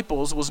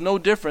disciples was no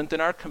different than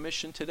our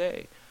commission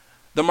today.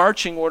 The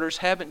marching orders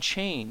haven't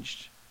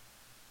changed.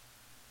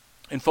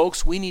 And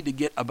folks, we need to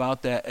get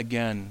about that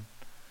again.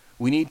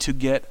 We need to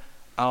get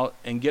out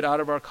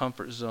of our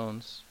comfort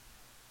zones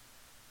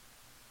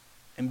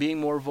and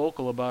being more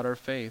vocal about our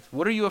faith.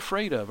 What are you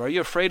afraid of? Are you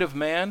afraid of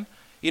man?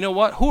 You know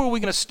what? Who are we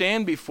going to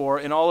stand before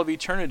in all of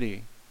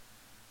eternity?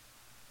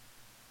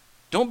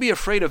 Don't be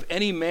afraid of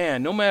any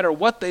man, no matter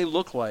what they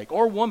look like,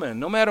 or woman,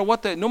 no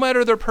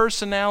matter their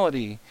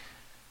personality.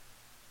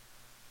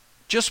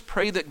 Just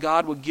pray that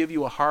God would give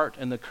you a heart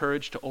and the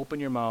courage to open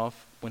your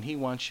mouth when he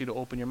wants you to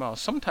open your mouth.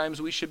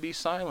 Sometimes we should be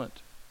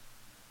silent.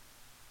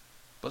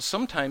 But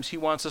sometimes he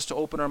wants us to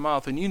open our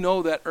mouth, and you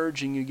know that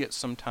urging you get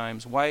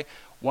sometimes. Why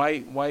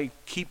Why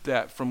keep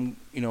that from,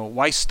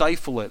 why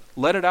stifle it?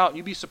 Let it out.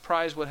 You'd be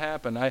surprised what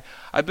happened.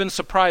 I've been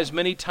surprised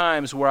many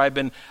times where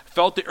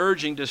felt the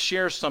urging to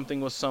share something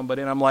with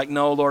somebody, and I'm like,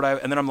 no, Lord,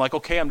 and then I'm like,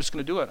 okay, I'm just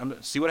going to do it. I'm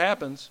going to see what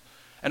happens.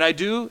 And I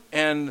do,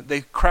 and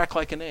they crack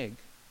like an egg.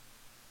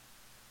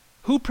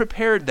 Who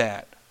prepared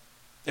that?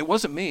 It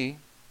wasn't me.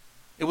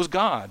 It was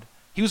God.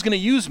 He was going to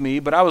use me,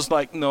 but I was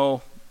like,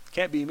 no,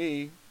 can't be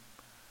me.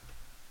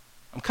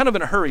 I'm kind of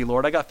in a hurry,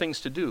 Lord. I got things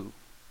to do.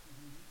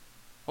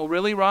 Oh,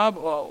 really, Rob?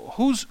 Well,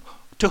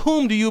 to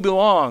whom do you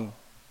belong?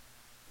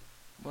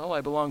 Well,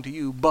 I belong to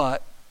you,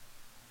 but.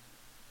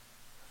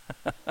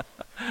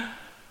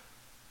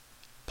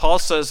 Paul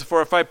says,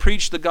 for if I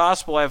preach the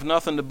gospel, I have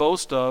nothing to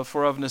boast of,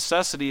 for of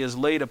necessity is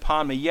laid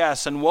upon me.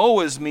 Yes, and woe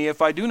is me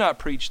if I do not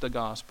preach the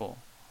gospel.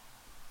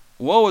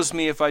 Woe is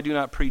me if I do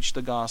not preach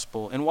the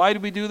gospel. And why do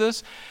we do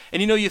this?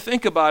 And you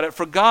think about it,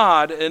 for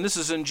God, and this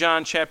is in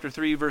John chapter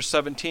 3, verse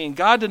 17,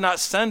 God did not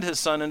send his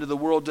Son into the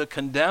world to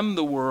condemn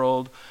the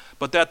world,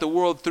 but that the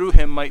world through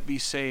him might be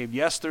saved.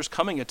 Yes, there's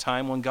coming a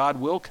time when God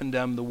will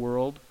condemn the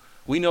world.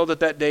 We know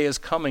that day is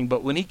coming,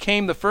 but when he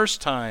came the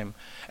first time,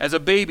 as a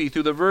baby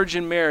through the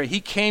Virgin Mary, he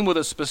came with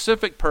a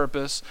specific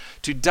purpose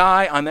to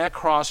die on that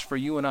cross for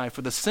you and I,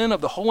 for the sin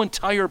of the whole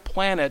entire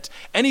planet.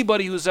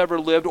 Anybody who's ever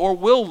lived or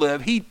will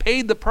live, he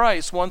paid the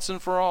price once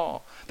and for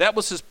all. That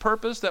was his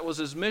purpose, that was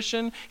his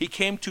mission. He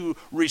came to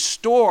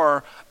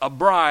restore a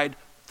bride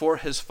for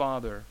his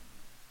Father.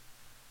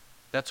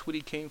 That's what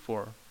he came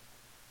for.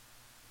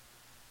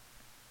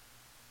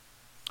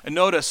 And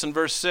notice in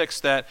verse 6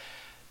 that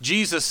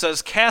Jesus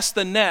says, cast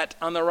the net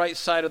on the right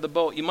side of the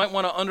boat. You might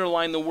want to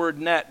underline the word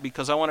net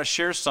because I want to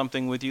share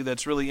something with you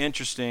that's really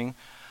interesting.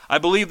 I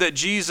believe that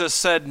Jesus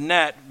said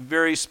net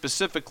very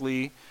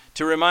specifically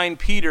to remind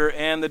Peter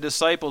and the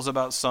disciples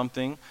about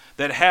something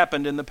that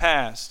happened in the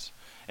past.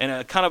 And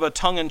a kind of a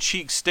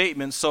tongue-in-cheek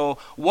statement. So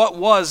what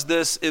was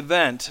this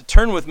event?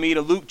 Turn with me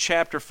to Luke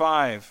chapter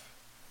 5.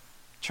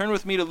 Turn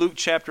with me to Luke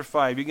chapter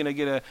 5. You're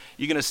going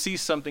to see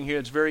something here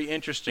that's very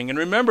interesting. And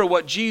remember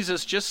what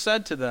Jesus just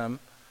said to them.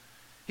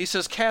 He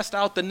says, cast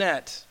out the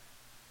net.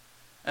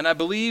 And I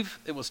believe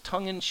it was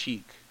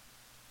tongue-in-cheek.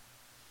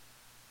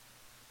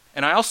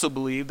 And I also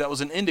believe that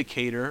was an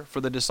indicator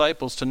for the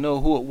disciples to know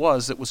who it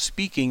was that was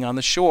speaking on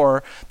the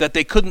shore that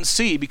they couldn't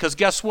see. Because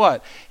guess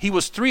what? He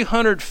was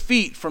 300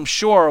 feet from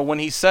shore when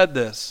he said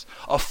this.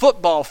 A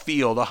football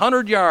field,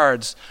 100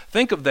 yards.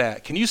 Think of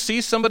that. Can you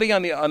see somebody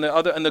on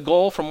the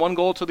goal, from one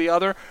goal to the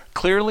other,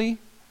 clearly?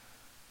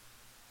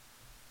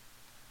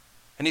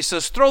 And he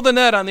says, throw the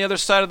net on the other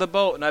side of the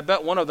boat. And I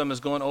bet one of them is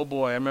going, oh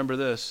boy, I remember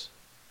this.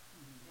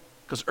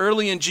 Because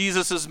early in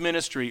Jesus'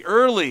 ministry,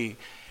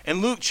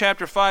 and Luke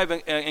chapter 5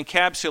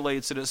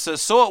 encapsulates it. It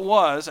says, so it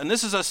was, and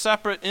this is a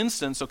separate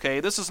instance, okay?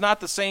 This is not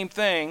the same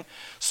thing.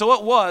 So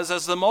it was,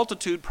 as the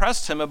multitude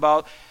pressed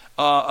about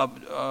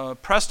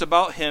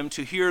him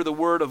to hear the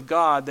word of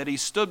God, that he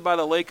stood by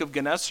the lake of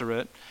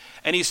Gennesaret,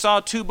 and he saw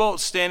two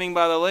boats standing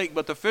by the lake,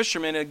 but the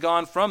fishermen had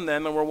gone from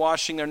them and were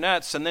washing their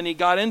nets. And then he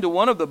got into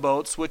one of the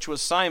boats, which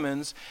was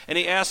Simon's, and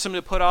he asked him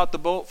to put out the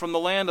boat from the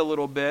land a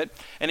little bit.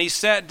 And he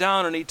sat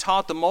down and he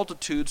taught the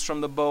multitudes from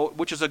the boat,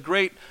 which is a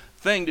great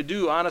thing to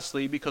do,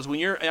 honestly, because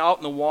when you're out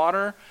in the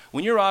water,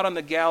 when you're out on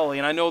the Galilee,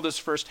 and I know this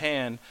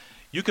firsthand,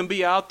 you can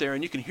be out there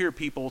and you can hear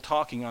people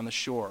talking on the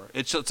shore.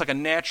 It's like a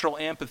natural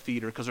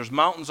amphitheater because there's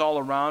mountains all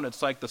around.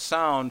 It's like the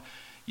sound.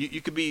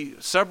 You could be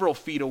several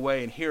feet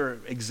away and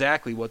hear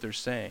exactly what they're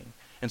saying.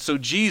 And so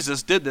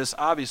Jesus did this,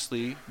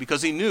 obviously,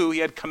 because he knew he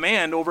had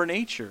command over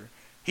nature.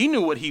 He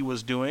knew what he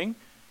was doing.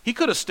 He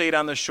could have stayed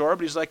on the shore,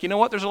 but he's like, you know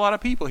what? There's a lot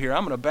of people here.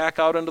 I'm going to back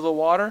out into the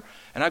water,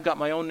 and I've got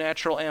my own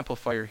natural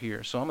amplifier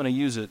here, so I'm going to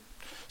use it.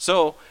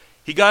 So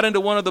he got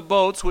into one of the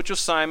boats, which was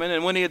Simon,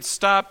 and when he had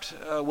stopped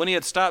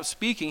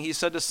speaking, he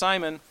said to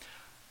Simon,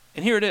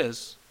 and here it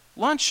is,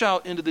 launch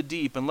out into the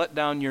deep and let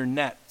down your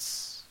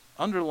nets.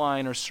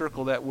 Underline or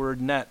circle that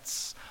word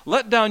nets.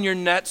 Let down your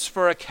nets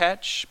for a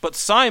catch. But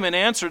Simon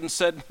answered and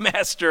said,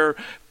 Master,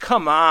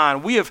 come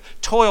on. We have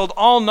toiled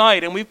all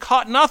night and we've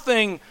caught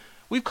nothing.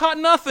 We've caught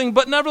nothing,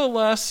 but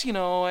nevertheless,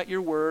 at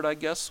your word, I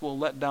guess we'll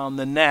let down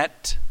the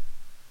net.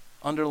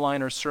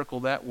 Underline or circle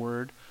that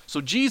word.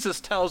 So Jesus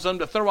tells them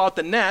to throw out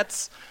the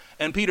nets,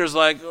 and Peter's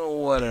like, oh,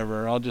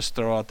 whatever, I'll just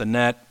throw out the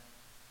net.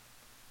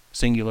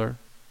 Singular.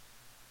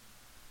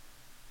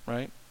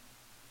 Right?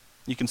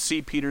 You can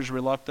see Peter's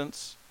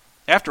reluctance.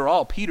 After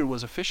all, Peter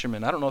was a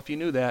fisherman. I don't know if you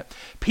knew that.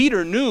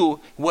 Peter knew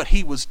what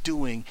he was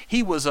doing.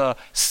 He was a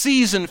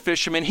seasoned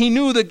fisherman. He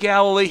knew the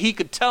Galilee. He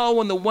could tell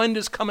when the wind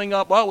is coming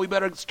up, well, we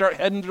better start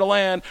heading to the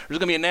land. There's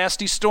going to be a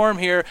nasty storm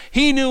here.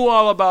 He knew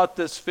all about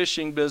this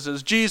fishing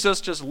business.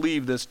 Jesus, just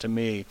leave this to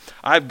me.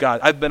 I've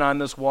been on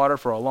this water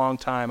for a long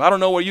time. I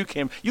don't know where you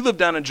came. You live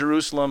down in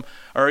Jerusalem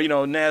or,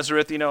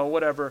 Nazareth,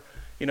 whatever.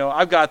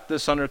 I've got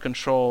this under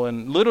control.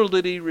 And little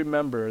did he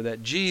remember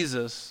that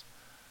Jesus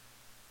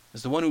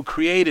is the one who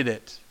created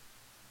it.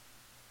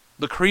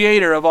 The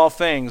creator of all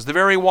things. The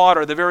very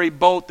water, the very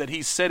boat that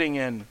he's sitting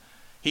in.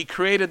 He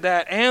created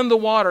that and the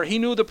water. He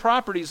knew the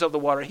properties of the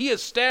water. He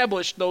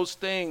established those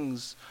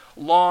things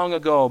long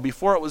ago,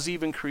 before it was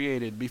even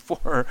created,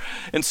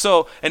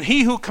 and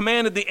he who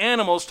commanded the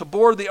animals to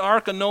board the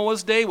ark on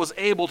Noah's day was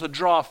able to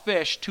draw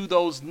fish to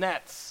those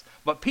nets.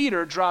 But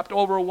Peter dropped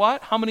over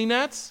what? How many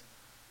nets?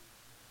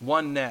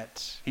 One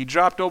net. He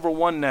dropped over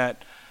one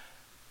net.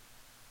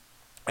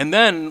 And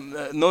then,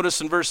 notice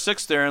in verse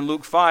 6 there in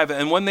Luke 5,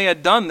 and when they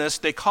had done this,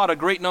 they caught a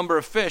great number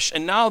of fish,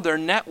 and now their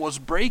net was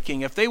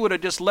breaking. If they would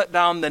have just let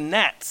down the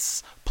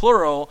nets,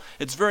 plural,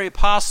 it's very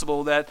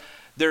possible that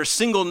their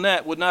single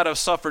net would not have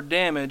suffered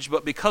damage,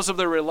 but because of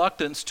their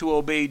reluctance to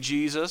obey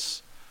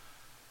Jesus,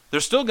 they're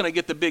still going to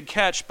get the big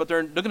catch, but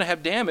they're going to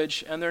have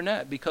damage on their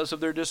net because of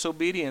their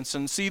disobedience.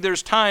 And see,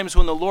 there's times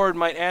when the Lord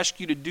might ask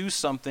you to do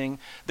something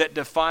that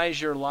defies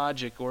your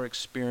logic or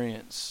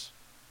experience.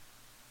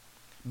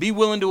 Be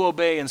willing to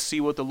obey and see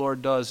what the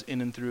Lord does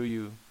in and through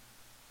you.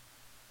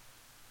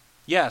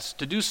 Yes,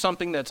 to do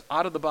something that's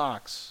out of the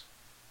box.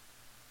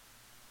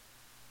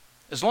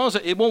 As long as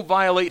it won't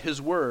violate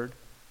His word.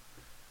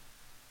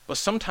 But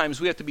sometimes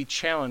we have to be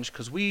challenged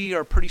because we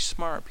are pretty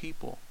smart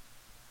people.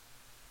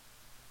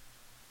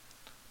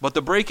 But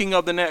the breaking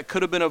of the net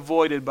could have been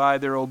avoided by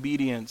their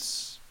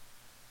obedience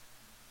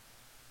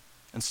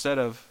instead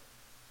of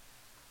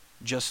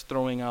just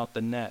throwing out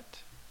the net.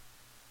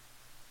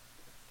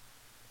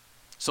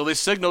 So they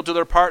signaled to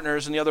their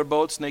partners in the other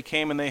boats, and they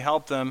came and they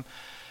helped them.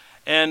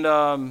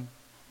 And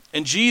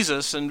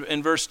Jesus,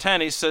 in verse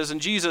 10, he says, and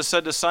Jesus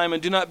said to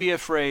Simon, do not be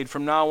afraid.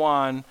 From now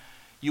on,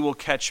 you will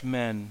catch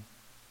men.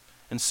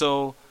 And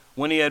so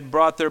when he had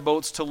brought their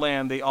boats to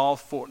land,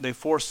 they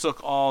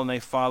forsook all and they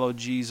followed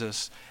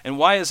Jesus. And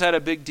why is that a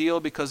big deal?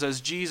 Because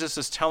as Jesus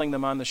is telling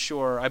them on the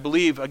shore, I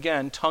believe,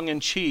 again,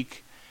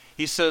 tongue-in-cheek,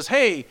 he says,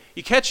 hey,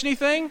 you catch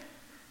anything?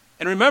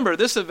 And remember,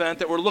 this event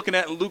that we're looking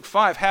at in Luke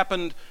 5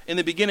 happened in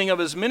the beginning of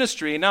his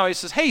ministry. And now he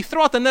says, hey,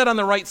 throw out the net on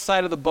the right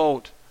side of the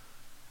boat.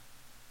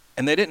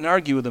 And they didn't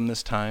argue with him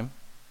this time.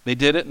 They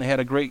did it, and they had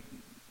a great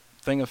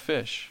thing of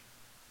fish.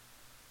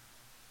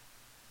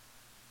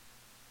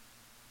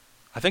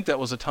 I think that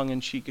was a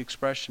tongue-in-cheek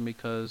expression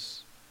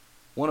because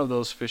one of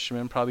those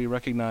fishermen probably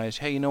recognized,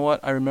 hey, you know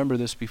what? I remember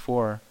this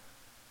before.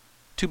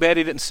 Too bad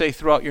he didn't say,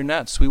 throw out your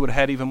nets. We would have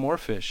had even more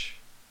fish.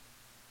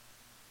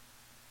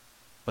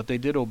 But they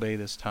did obey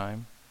this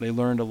time. They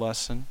learned a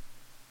lesson.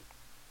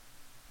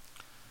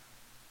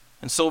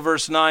 And so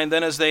verse 9,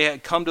 then as they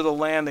had come to the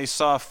land, they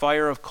saw a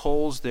fire of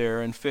coals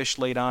there, and fish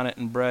laid on it,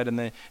 and bread.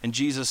 And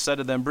Jesus said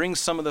to them, bring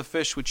some of the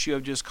fish which you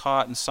have just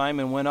caught. And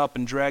Simon went up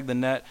and dragged the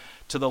net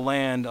to the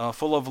land,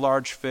 full of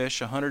large fish,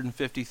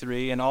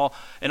 153. And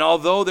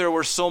although there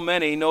were so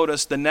many,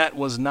 notice the net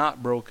was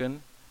not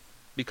broken,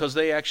 because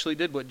they actually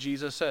did what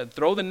Jesus said.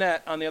 Throw the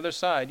net on the other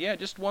side. Yeah,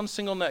 just one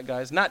single net,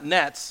 guys. Not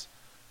nets.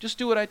 Just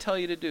do what I tell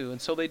you to do.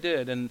 And so they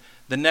did. And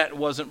the net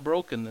wasn't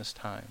broken this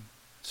time.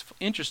 It's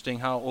interesting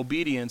how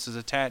obedience is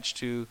attached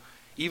to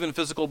even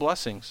physical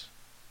blessings,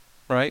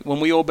 right? When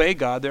we obey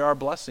God, there are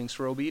blessings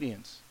for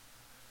obedience.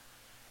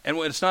 And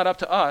it's not up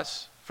to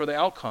us for the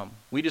outcome.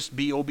 We just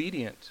be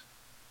obedient.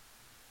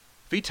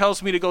 If he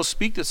tells me to go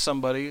speak to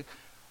somebody,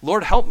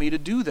 Lord, help me to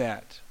do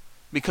that.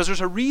 Because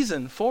there's a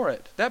reason for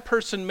it. That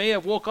person may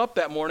have woke up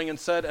that morning and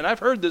said, and I've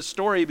heard this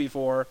story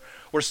before,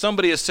 where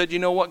somebody has said, you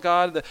know what,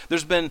 God,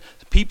 there's been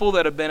people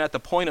that have been at the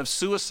point of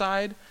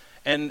suicide,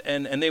 and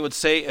they would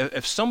say,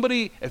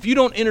 if you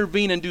don't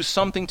intervene and do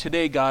something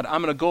today, God,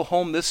 I'm going to go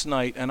home this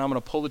night and I'm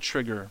going to pull the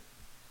trigger.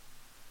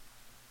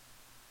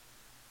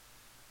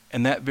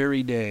 And that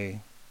very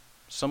day,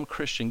 some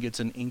Christian gets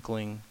an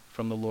inkling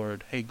from the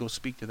Lord, hey, go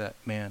speak to that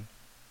man.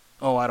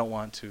 Oh, I don't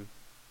want to.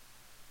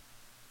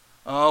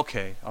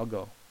 Okay, I'll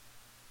go.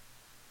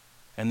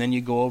 And then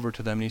you go over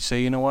to them and you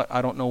say, you know what,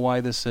 I don't know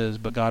why this is,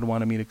 but God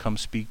wanted me to come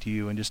speak to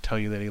you and just tell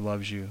you that he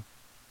loves you.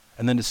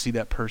 And then to see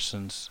that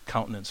person's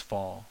countenance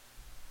fall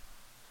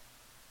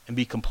and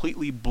be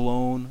completely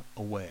blown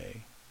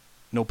away.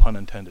 No pun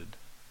intended.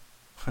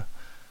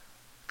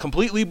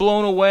 Completely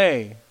blown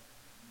away.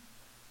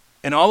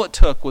 And all it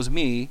took was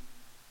me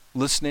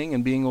listening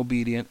and being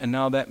obedient, and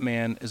now that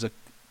man is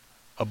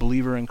a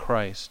believer in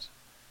Christ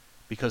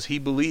because he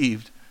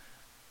believed.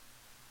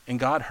 And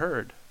God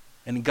heard.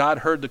 And God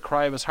heard the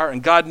cry of his heart.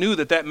 And God knew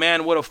that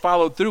man would have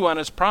followed through on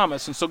his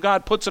promise. And so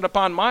God puts it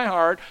upon my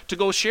heart to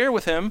go share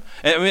with him.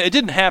 And I mean, it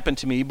didn't happen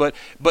to me, but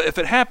if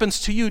it happens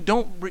to you,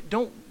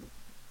 don't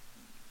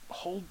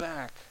hold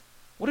back.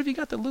 What have you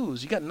got to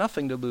lose? You got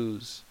nothing to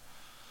lose.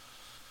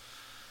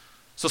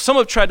 So some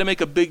have tried to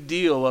make a big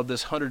deal of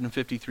this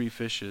 153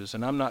 fishes,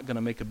 and I'm not going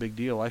to make a big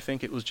deal. I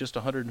think it was just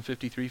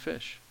 153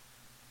 fish.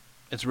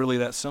 It's really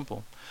that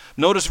simple.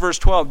 Notice verse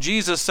 12.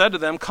 Jesus said to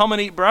them, come and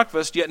eat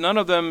breakfast, yet none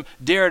of them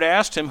dared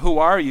ask him, who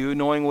are you,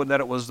 knowing that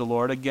it was the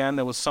Lord. Again,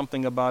 there was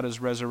something about his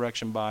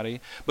resurrection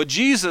body. But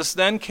Jesus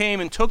then came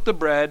and took the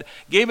bread,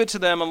 gave it to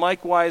them, and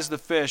likewise the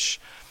fish.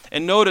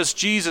 And notice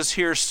Jesus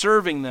here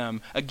serving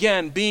them.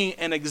 Again, being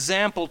an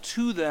example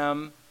to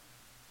them,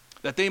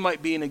 that they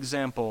might be an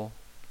example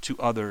to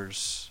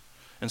others.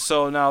 And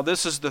so now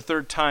this is the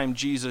third time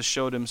Jesus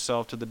showed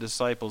himself to the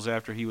disciples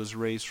after he was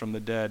raised from the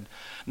dead.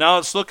 Now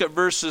let's look at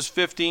verses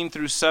 15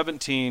 through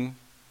 17,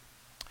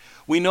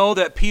 We know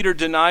that Peter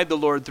denied the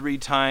Lord 3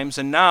 times,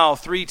 and now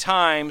 3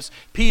 times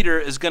Peter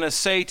is going to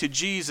say to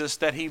Jesus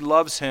that he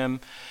loves him.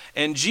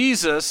 And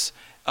Jesus,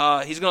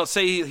 he's going to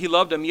say he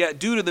loved him, yet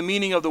due to the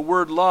meaning of the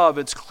word love,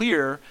 it's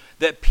clear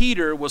that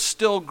Peter was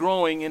still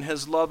growing in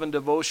his love and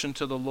devotion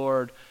to the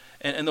Lord,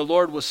 and the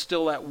Lord was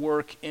still at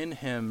work in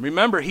him.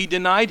 Remember, he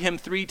denied him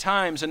 3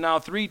 times, and now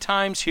 3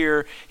 times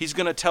here he's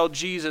going to tell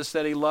Jesus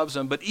that he loves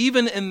him. But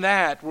even in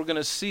that, we're going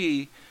to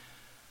see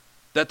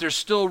that there's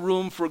still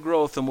room for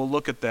growth, and we'll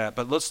look at that.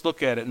 But let's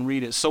look at it and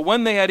read it. So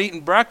when they had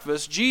eaten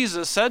breakfast,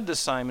 Jesus said to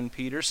Simon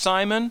Peter,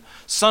 "Simon,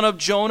 son of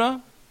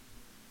Jonah,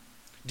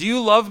 do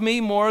you love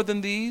me more than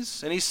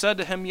these?" And he said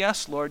to him,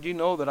 "Yes, Lord, you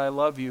know that I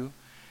love you."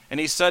 And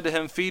he said to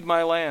him, "Feed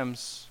my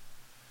lambs."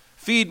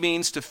 Feed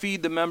means to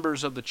feed the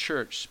members of the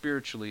church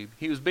spiritually.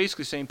 He was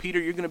basically saying, Peter,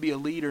 you're going to be a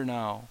leader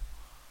now.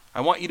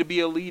 I want you to be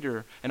a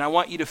leader, and I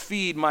want you to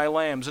feed my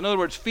lambs. In other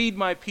words, feed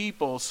my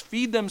people,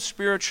 feed them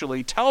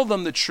spiritually, tell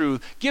them the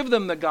truth, give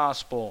them the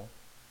gospel.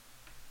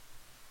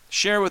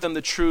 Share with them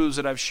the truths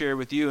that I've shared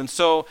with you. And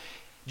so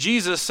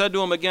Jesus said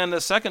to him again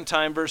the second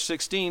time, verse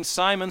 16,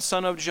 "Simon,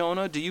 son of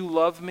Jonah, do you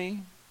love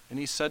me?" And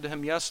he said to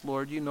him, "Yes,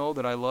 Lord, you know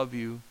that I love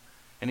you."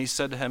 And he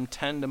said to him,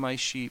 "Tend to my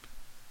sheep.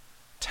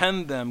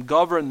 Tend them,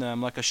 govern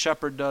them like a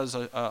shepherd does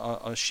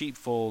a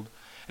sheepfold."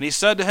 And he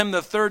said to him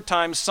the third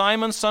time,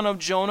 "Simon, son of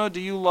Jonah,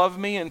 do you love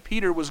me?" And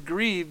Peter was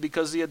grieved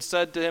because he had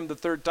said to him the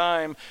third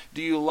time,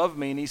 "Do you love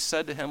me?" And he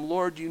said to him,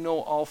 "Lord, you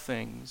know all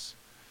things.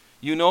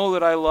 You know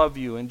that I love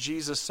you." And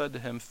Jesus said to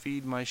him,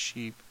 "Feed my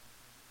sheep."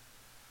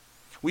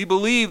 We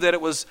believe that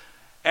it was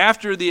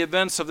after the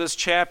events of this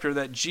chapter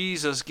that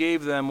Jesus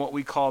gave them what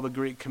we call the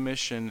Great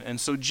Commission. And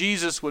so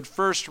Jesus would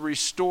first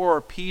restore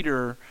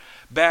Peter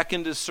back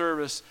into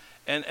service,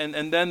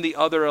 and then the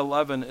other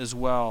 11 as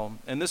well.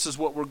 And this is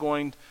what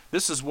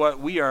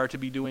we are to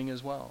be doing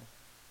as well.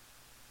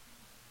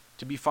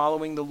 To be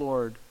following the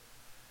Lord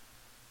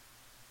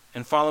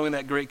and following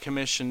that Great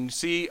Commission.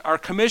 See, our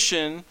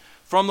commission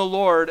from the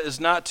Lord is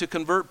not to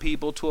convert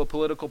people to a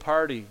political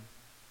party,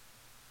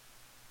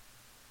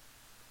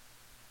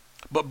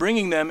 but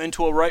bringing them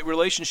into a right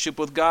relationship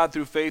with God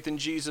through faith in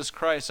Jesus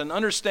Christ. And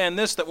understand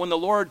this, that when the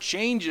Lord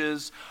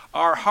changes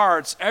our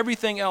hearts,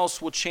 everything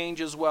else will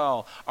change as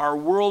well. Our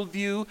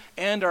worldview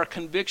and our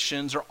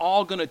convictions are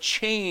all going to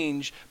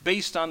change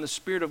based on the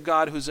Spirit of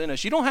God who's in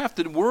us. You don't have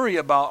to worry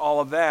about all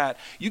of that.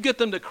 You get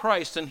them to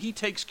Christ and He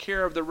takes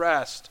care of the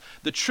rest.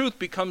 The truth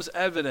becomes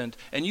evident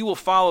and you will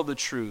follow the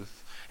truth.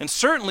 And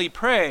certainly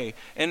pray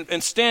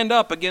and stand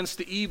up against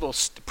the evil.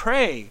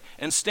 Pray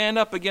and stand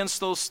up against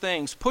those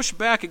things. Push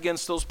back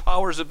against those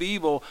powers of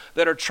evil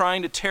that are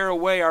trying to tear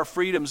away our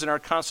freedoms and our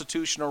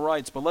constitutional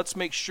rights. But let's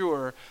make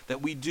sure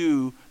that we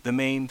do the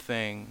main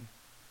thing,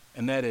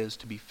 and that is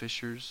to be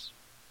fishers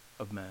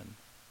of men.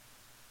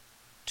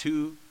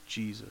 To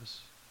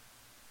Jesus.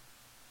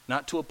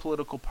 Not to a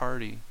political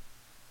party.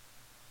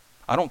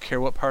 I don't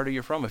care what party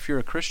you're from. If you're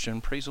a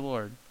Christian, praise the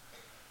Lord.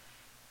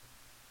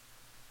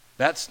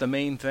 That's the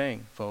main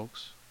thing,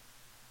 folks.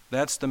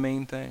 That's the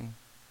main thing.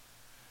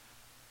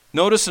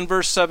 Notice in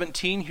verse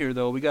 17 here,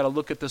 though, we got to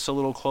look at this a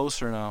little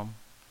closer now.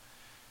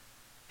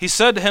 He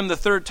said to him the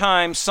third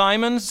time,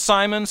 "Simon,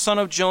 Simon, son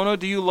of Jonah,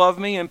 do you love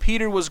me?" And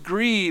Peter was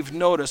grieved,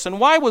 notice.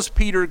 And why was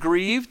Peter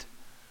grieved?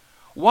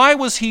 Why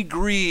was he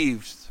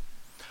grieved?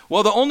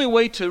 Well, the only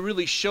way to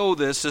really show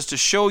this is to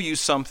show you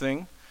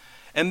something,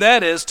 and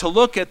that is to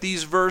look at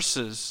these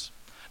verses.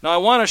 Now, I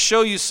want to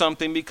show you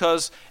something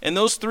because in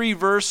those 3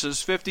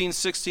 verses, 15,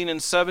 16,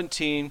 and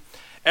 17,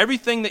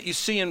 everything that you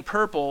see in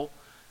purple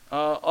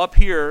up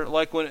here,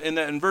 like when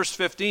in verse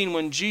 15,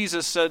 when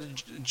Jesus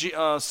said,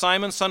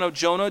 "Simon, son of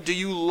Jonah, do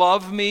you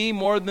love me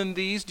more than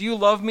these? Do you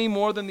love me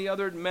more than the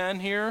other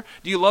men here?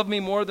 Do you love me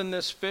more than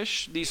these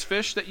fish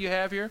that you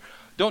have here?"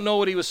 Don't know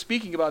what he was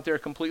speaking about there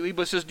completely,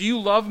 but it says, "Do you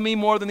love me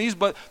more than these?"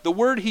 But the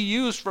word he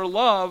used for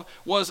love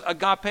was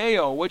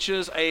agapeo, which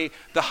is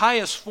the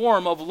highest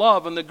form of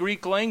love in the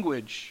Greek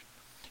language.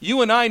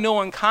 You and I know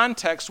in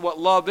context what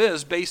love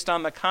is based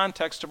on the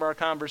context of our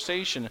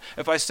conversation.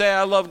 If I say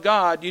I love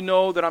God, you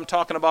know that I'm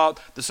talking about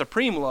the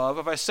supreme love.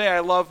 If I say I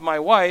love my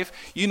wife,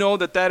 you know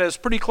that that is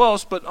pretty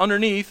close, but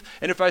underneath.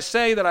 And if I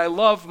say that I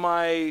love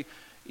my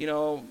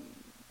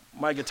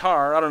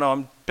guitar, I don't know,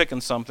 I'm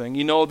picking something,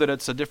 you know that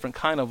it's a different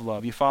kind of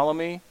love. You follow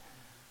me?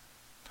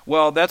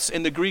 Well, that's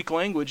in the Greek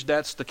language,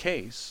 that's the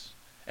case.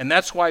 And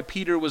that's why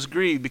Peter was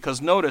grieved,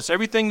 because notice,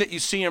 everything that you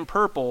see in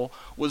purple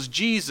was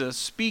Jesus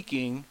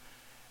speaking.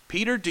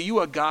 Peter, do you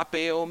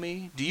agapeo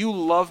me? Do you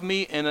love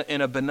me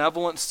in a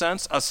benevolent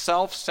sense, a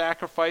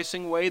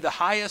self-sacrificing way, the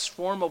highest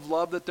form of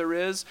love that there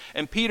is?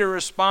 And Peter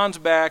responds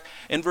back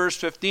in verse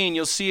 15.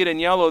 You'll see it in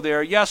yellow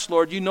there. "Yes,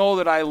 Lord, you know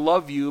that I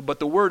love you," but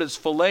the word is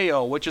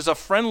phileo, which is a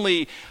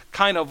friendly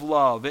kind of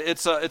love.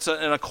 It's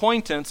an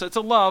acquaintance. It's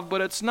a love,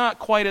 but it's not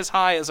quite as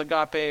high as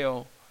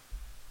agapeo.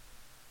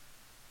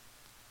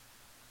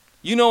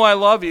 "You know I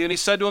love you." And he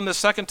said to him the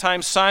second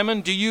time, "Simon,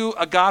 do you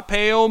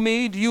agapeo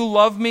me? Do you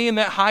love me in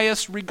that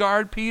highest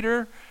regard,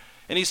 Peter?"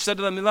 And he said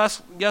to them,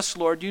 "Yes,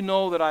 Lord, you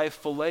know that I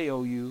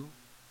phileo you."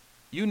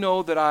 You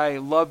know that I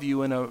love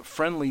you in a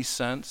friendly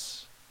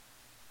sense.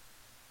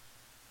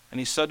 And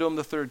he said to him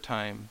the third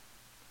time,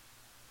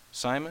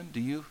 Simon,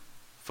 do you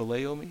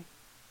phileo me?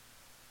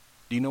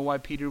 Do you know why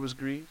Peter was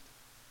grieved?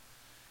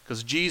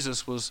 Because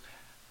Jesus was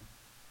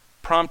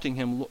prompting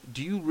him,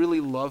 do you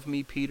really love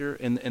me, Peter,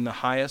 in the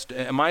highest?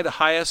 Am I the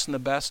highest and the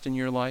best in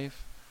your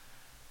life?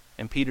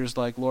 And Peter's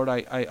like, Lord,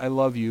 I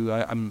love you.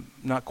 I'm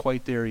not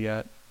quite there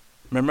yet.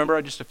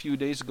 Remember just a few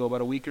days ago,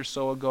 about a week or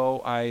so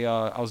ago, I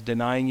was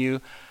denying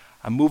you.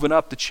 I'm moving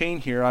up the chain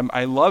here.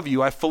 I love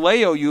you. I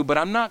phileo you, but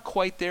I'm not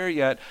quite there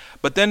yet.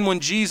 But then when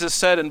Jesus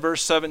said in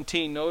verse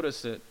 17,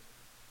 notice it,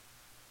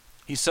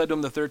 he said to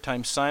him the third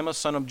time, Simon,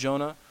 son of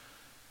Jonah,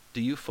 do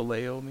you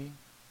phileo me?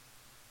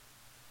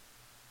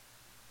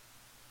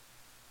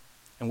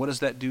 And what does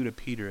that do to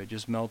Peter? It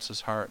just melts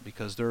his heart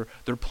because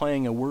they're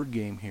playing a word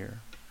game here.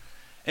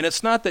 And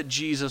it's not that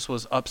Jesus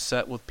was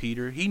upset with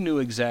Peter. He knew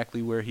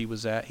exactly where he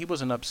was at. He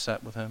wasn't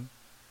upset with him.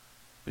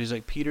 But he's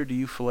like, Peter, do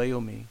you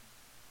phileo me?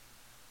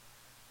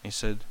 He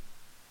said,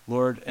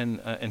 Lord,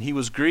 and he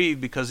was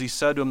grieved because he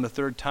said to him the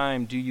third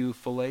time, do you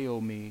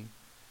phileo me?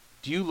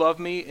 Do you love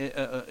me?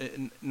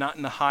 Not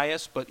in the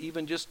highest, but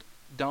even just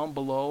down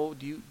below.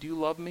 Do you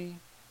love me?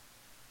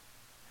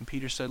 And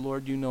Peter said,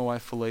 Lord, you know I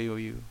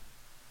phileo you.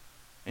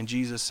 And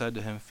Jesus said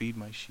to him, feed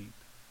my sheep.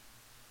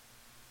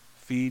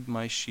 Feed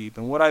my sheep.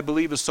 And what I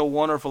believe is so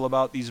wonderful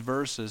about these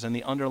verses and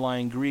the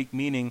underlying Greek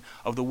meaning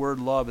of the word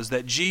love is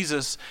that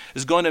Jesus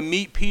is going to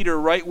meet Peter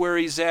right where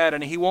he's at,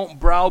 and he won't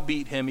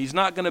browbeat him. He's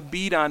not going to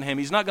beat on him.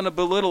 He's not going to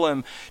belittle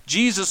him.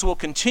 Jesus will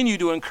continue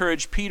to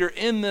encourage Peter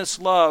in this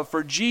love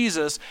for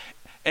Jesus,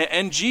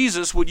 and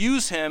Jesus would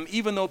use him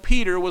even though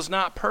Peter was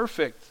not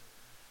perfect.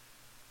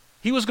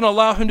 He was going to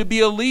allow him to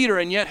be a leader,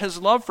 and yet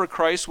his love for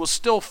Christ was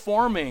still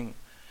forming.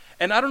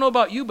 And I don't know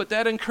about you, but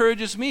that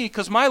encourages me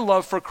because my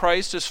love for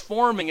Christ is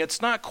forming.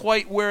 It's not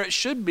quite where it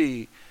should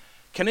be.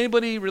 Can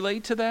anybody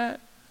relate to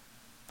that?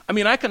 I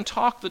mean, I can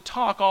talk the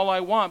talk all I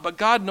want, but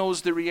God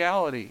knows the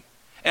reality.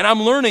 And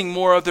I'm learning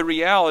more of the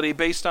reality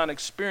based on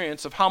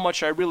experience of how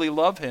much I really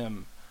love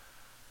him.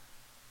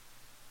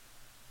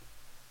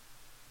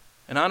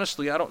 And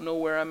honestly, I don't know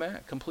where I'm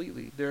at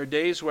completely. There are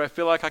days where I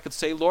feel like I could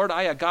say, Lord,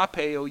 I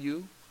agapeo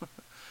you.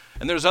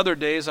 And there's other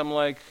days I'm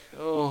like,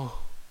 oh,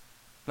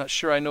 not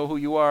sure I know who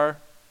you are.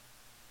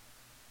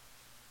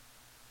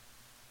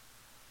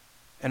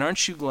 And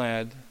aren't you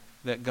glad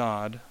that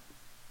God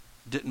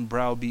didn't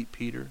browbeat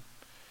Peter?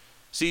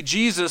 See,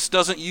 Jesus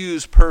doesn't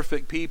use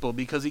perfect people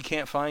because he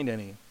can't find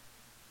any.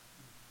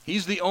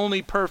 He's the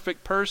only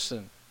perfect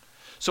person.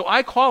 So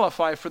I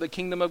qualify for the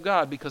kingdom of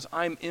God because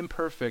I'm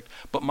imperfect,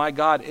 but my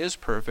God is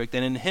perfect,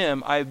 and in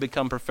him I've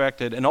become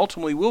perfected and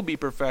ultimately will be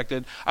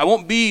perfected. I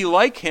won't be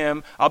like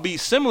him. I'll be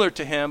similar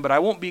to him, but I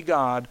won't be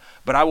God,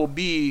 but I will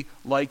be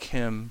like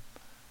him.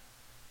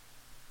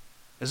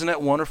 Isn't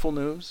that wonderful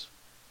news?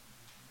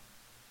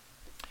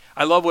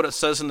 I love what it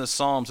says in the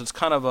Psalms. It's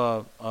kind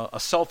of a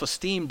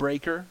self-esteem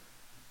breaker,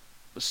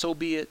 but so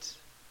be it.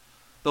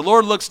 The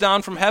Lord looks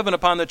down from heaven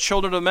upon the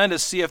children of men to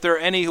see if there are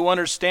any who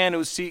understand,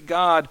 who seek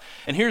God.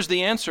 And here's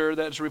the answer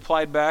that's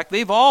replied back.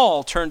 They've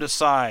all turned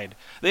aside.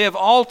 They have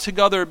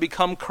altogether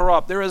become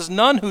corrupt. There is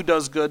none who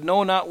does good,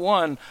 no, not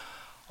one.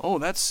 Oh,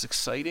 that's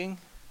exciting.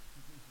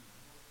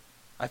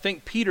 I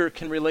think Peter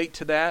can relate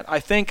to that. I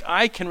think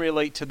I can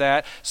relate to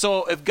that.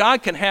 So if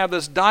God can have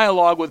this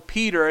dialogue with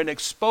Peter and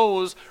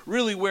expose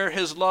really where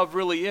his love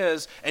really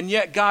is, and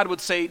yet God would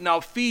say,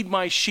 now feed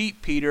my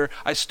sheep, Peter.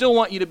 I still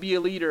want you to be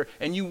a leader,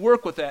 and you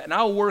work with that, and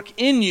I'll work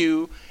in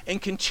you and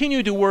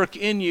continue to work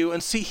in you.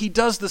 And see, he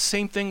does the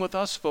same thing with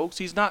us, folks.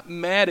 He's not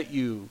mad at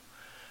you.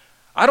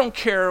 I don't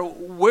care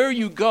where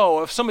you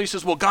go. If somebody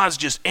says, well, God's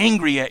just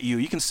angry at you,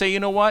 you can say, you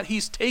know what?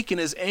 He's taken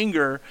his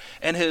anger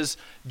and his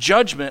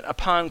judgment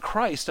upon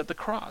Christ at the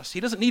cross. He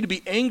doesn't need to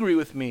be angry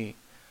with me.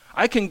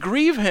 I can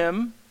grieve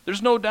him,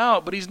 there's no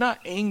doubt, but he's not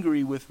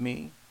angry with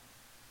me.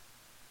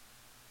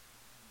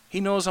 He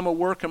knows I'm a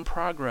work in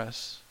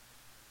progress.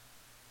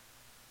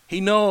 He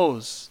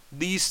knows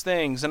these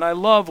things. And I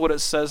love what it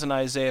says in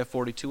Isaiah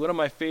 42, one of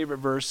my favorite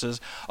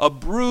verses. A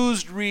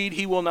bruised reed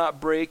he will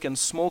not break, and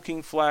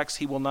smoking flax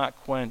he will not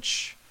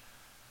quench.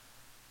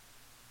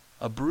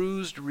 A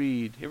bruised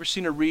reed. You ever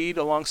seen a reed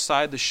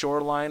alongside the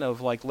shoreline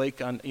of like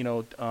Lake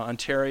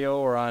Ontario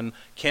or on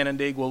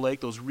Canandaigua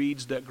Lake, those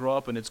reeds that grow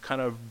up and it's kind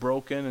of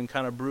broken and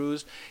kind of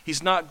bruised?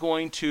 He's not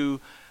going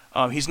to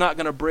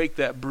break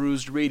that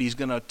bruised reed. He's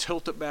going to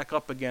tilt it back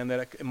up again.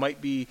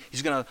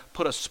 He's going to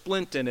put a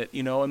splint in it,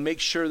 and make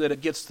sure that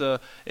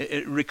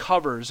it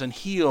recovers and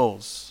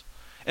heals.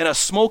 And a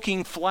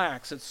smoking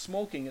flax, it's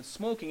smoking.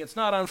 It's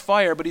not on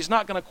fire, but he's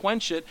not going to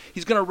quench it.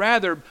 He's going to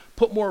rather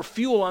put more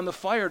fuel on the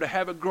fire to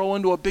have it grow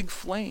into a big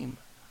flame.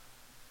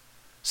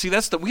 See,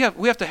 we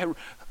have to have,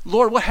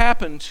 Lord, what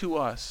happened to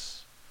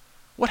us?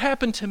 What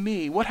happened to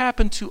me? What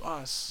happened to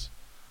us?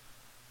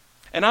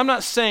 And I'm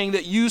not saying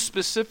that you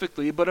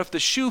specifically, but if the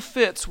shoe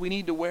fits, we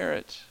need to wear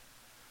it.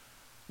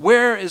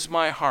 Where is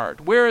my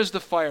heart? Where is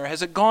the fire?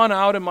 Has it gone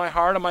out in my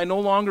heart? Am I no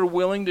longer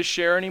willing to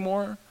share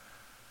anymore?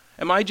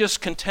 Am I just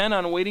content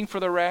on waiting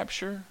for the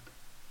rapture?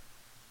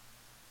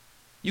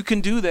 You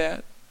can do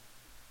that,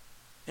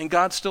 and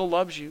God still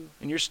loves you,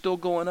 and you're still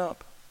going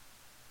up.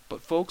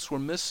 But folks, we're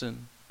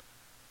missing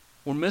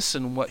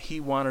what he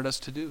wanted us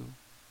to do.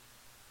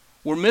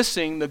 We're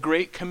missing the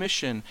Great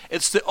Commission.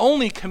 It's the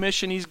only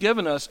commission he's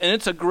given us, and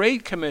it's a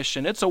great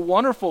commission. It's a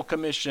wonderful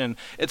commission.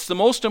 It's the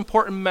most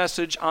important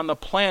message on the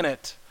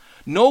planet.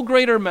 No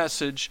greater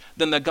message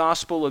than the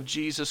gospel of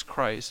Jesus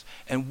Christ,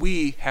 and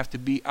we have to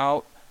be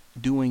out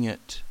doing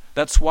it.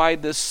 That's why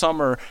this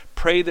summer,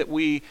 pray that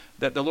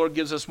the Lord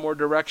gives us more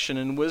direction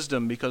and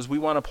wisdom, because we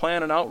want to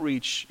plan an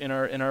outreach in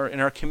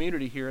our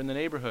community here in the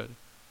neighborhood.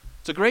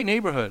 It's a great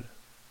neighborhood.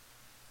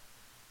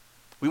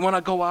 We want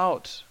to go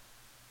out,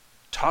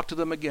 talk to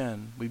them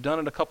again. We've done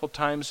it a couple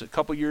times, a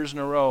couple years in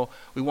a row.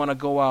 We want to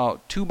go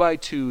out 2 by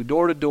 2,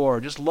 door to door,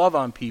 just love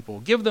on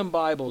people, give them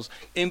Bibles,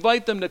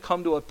 invite them to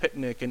come to a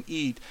picnic and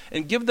eat,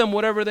 and give them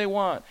whatever they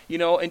want,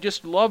 and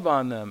just love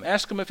on them.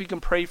 Ask them if you can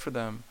pray for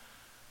them.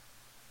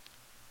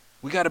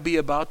 We got to be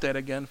about that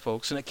again,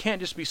 folks. And it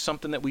can't just be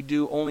something that we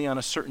do only on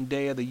a certain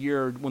day of the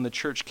year when the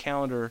church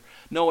calendar.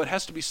 No, it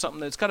has to be something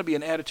that's got to be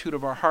an attitude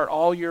of our heart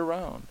all year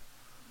round.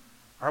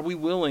 Are we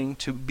willing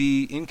to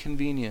be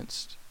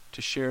inconvenienced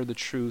to share the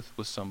truth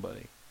with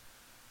somebody?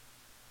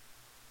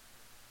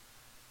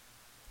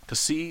 To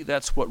see,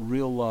 that's what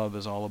real love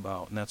is all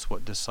about, and that's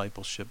what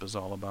discipleship is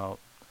all about.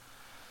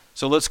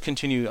 So let's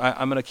continue.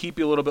 I'm going to keep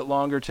you a little bit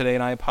longer today,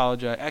 and I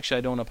apologize. Actually,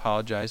 I don't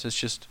apologize. It's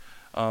just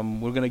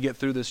we're going to get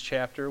through this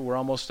chapter. We're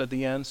almost at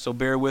the end, so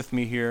bear with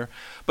me here.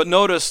 But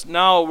notice,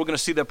 now we're going to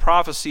see the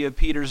prophecy of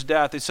Peter's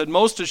death. It said,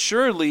 most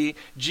assuredly,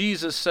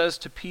 Jesus says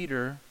to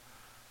Peter,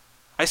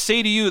 I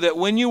say to you that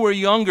when you were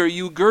younger,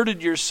 you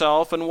girded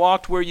yourself and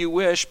walked where you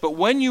wish, but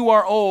when you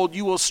are old,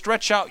 you will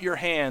stretch out your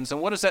hands.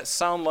 And what does that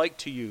sound like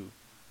to you?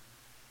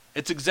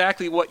 It's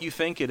exactly what you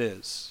think it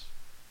is.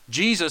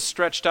 Jesus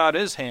stretched out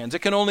his hands. It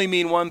can only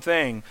mean one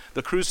thing,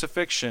 the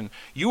crucifixion.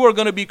 You are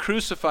going to be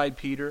crucified,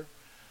 Peter.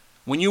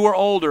 When you are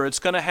older, it's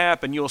going to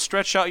happen. You'll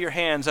stretch out your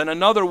hands, and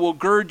another will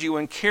gird you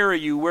and carry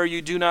you where you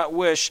do not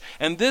wish.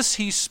 And this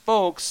he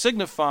spoke,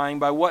 signifying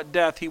by what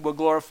death he will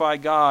glorify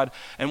God.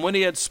 And when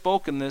he had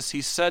spoken this,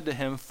 he said to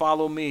him,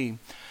 follow me.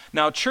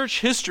 Now,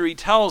 church history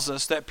tells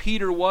us that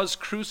Peter was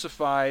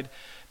crucified.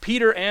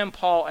 Peter and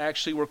Paul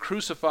actually were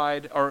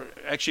crucified, or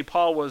actually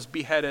Paul was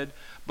beheaded,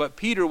 but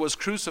Peter was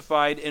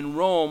crucified in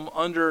Rome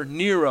under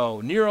Nero.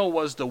 Nero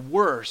was the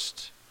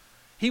worst.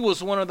 He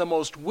was one of the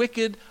most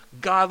wicked,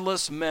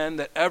 godless men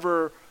that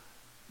ever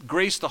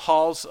graced the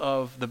halls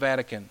of the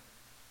Vatican.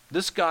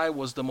 This guy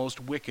was the most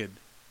wicked.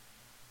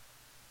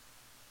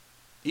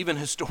 Even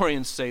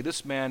historians say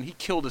this man, he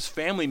killed his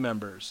family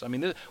members.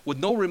 With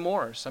no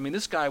remorse.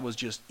 This guy was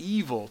just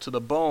evil to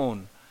the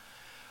bone.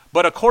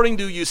 But according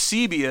to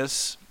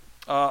Eusebius,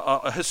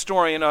 a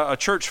historian, a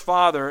church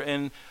father,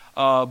 in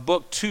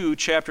Book 2,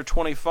 Chapter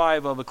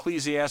 25 of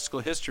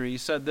Ecclesiastical History, he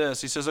said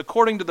this. He says,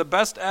 according to the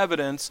best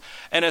evidence,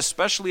 and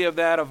especially of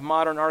that of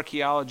modern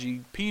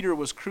archaeology, Peter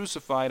was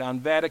crucified on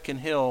Vatican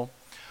Hill,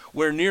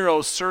 where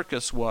Nero's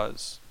circus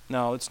was.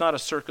 Now, it's not a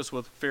circus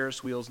with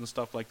Ferris wheels and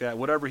stuff like that.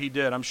 Whatever he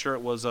did, I'm sure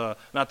it was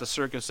not the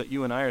circus that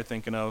you and I are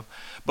thinking of,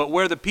 but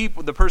where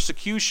the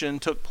persecution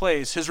took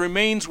place. His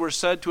remains were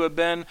said to have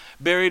been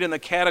buried in the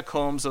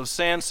catacombs of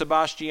San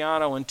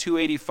Sebastiano in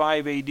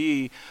 285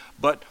 AD,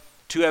 but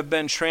to have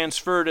been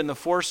transferred in the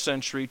 4th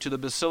century to the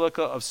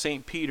Basilica of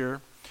St.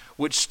 Peter,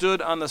 which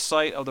stood on the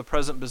site of the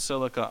present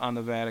Basilica on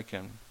the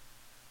Vatican.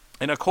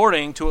 And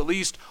according to at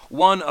least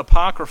one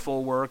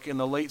apocryphal work in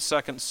the late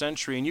 2nd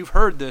century, and you've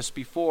heard this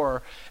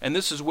before, and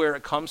this is where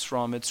it comes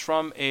from. It's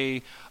from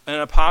an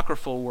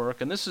apocryphal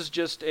work, and this is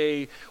just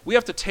we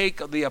have to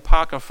take the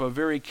Apocrypha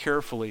very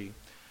carefully.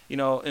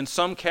 In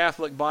some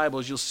Catholic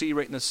Bibles, you'll see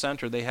right in the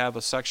center, they have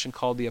a section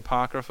called the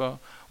Apocrypha,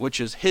 which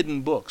is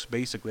hidden books,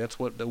 basically. That's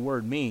what the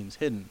word means,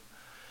 hidden.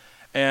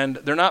 And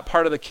they're not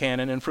part of the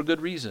canon, and for good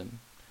reason,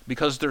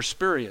 because they're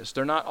spurious.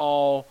 They're not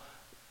all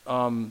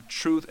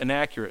truth and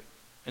accurate.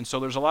 And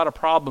so there's a lot of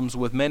problems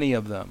with many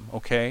of them,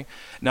 okay?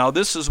 Now,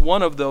 this is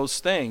one of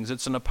those things.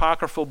 It's an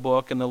apocryphal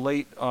book in the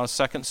late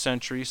 2nd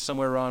century,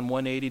 somewhere around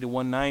 180 to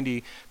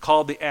 190,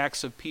 called the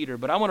Acts of Peter.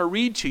 But I want to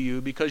read to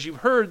you, because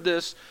you've heard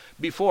this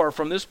before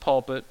from this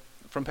pulpit,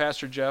 from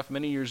Pastor Jeff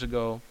many years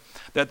ago,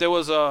 that there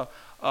was a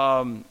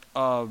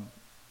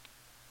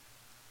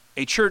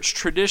church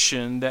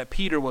tradition that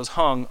Peter was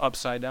hung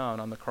upside down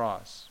on the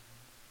cross.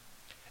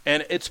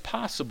 And it's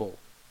possible,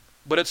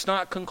 but it's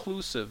not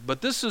conclusive.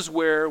 But this is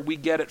where we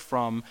get it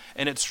from,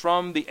 and it's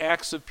from the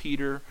Acts of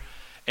Peter,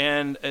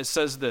 and it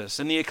says this.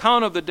 In the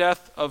account of the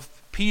death of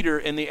Peter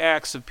in the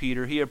Acts of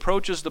Peter, he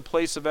approaches the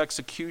place of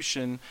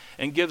execution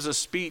and gives a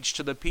speech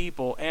to the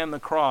people and the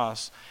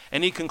cross.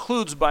 And he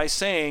concludes by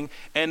saying,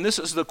 and this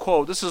is the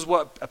quote, this is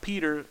what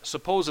Peter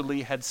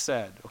supposedly had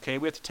said. Okay,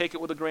 we have to take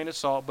it with a grain of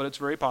salt, but it's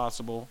very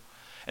possible.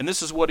 And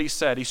this is what he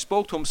said. He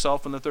spoke to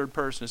himself in the third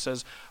person. It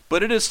says,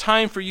 but it is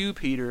time for you,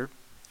 Peter,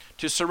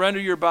 to surrender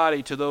your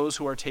body to those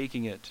who are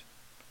taking it.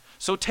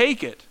 So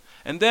take it,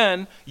 And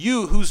then,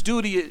 you whose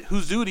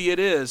duty it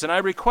is, and I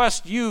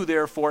request you,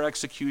 therefore,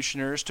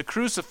 executioners, to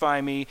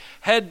crucify me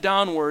head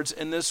downwards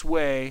in this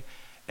way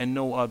and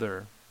no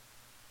other.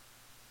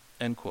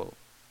 End quote.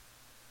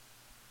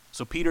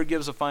 So Peter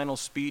gives a final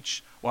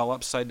speech while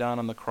upside down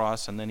on the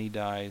cross, and then he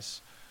dies.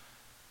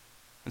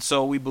 And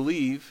so we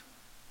believe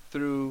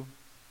through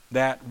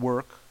that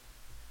work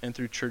and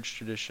through church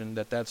tradition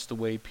that that's the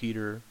way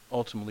Peter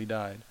ultimately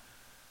died.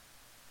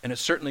 And it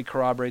certainly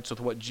corroborates with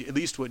at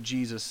least what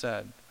Jesus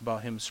said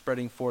about him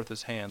spreading forth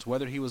his hands.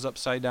 Whether he was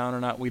upside down or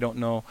not, we don't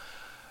know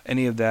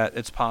any of that.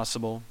 It's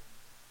possible.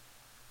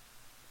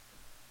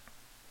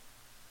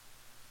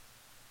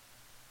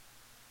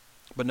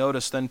 But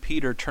notice then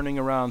Peter, turning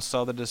around,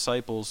 saw the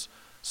disciple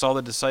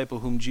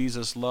whom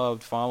Jesus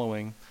loved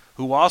following,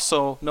 who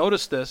also,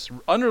 notice this,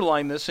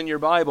 underline this in your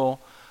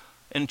Bible,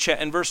 in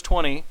verse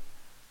 20,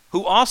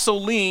 who also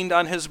leaned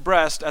on his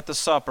breast at the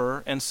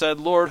supper and said,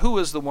 Lord, who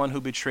is the one who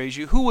betrays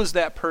you? Who was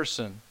that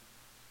person?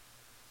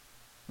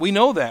 We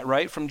know that,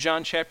 right, from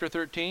John chapter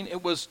 13?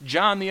 It was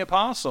John the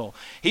Apostle.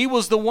 He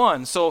was the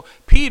one. So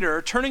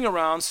Peter, turning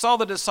around, saw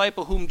the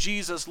disciple whom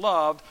Jesus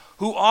loved,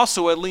 who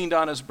also had leaned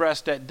on his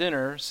breast at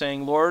dinner,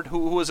 saying, Lord,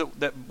 who is it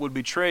that would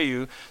betray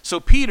you? So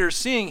Peter,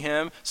 seeing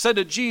him, said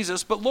to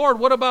Jesus, but Lord,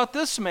 what about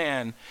this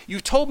man?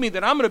 You've told me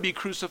that I'm going to be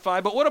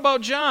crucified, but what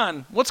about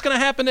John? What's going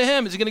to happen to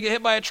him? Is he going to get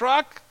hit by a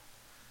truck?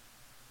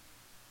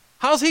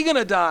 How's he going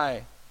to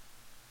die?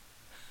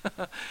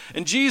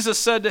 And Jesus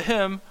said to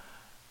him,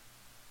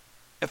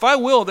 if I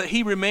will that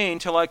he remain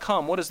till I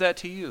come, what is that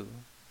to you?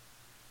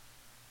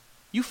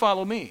 You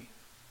follow me.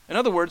 In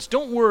other words,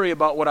 don't worry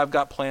about what I've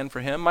got planned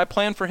for him. My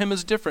plan for him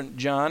is different,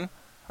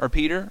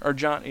 Peter.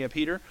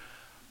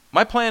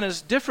 My plan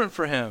is different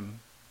for him.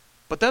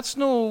 But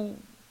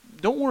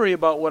don't worry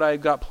about what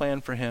I've got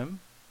planned for him.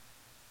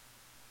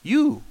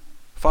 You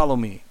follow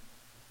me.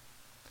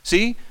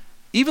 See,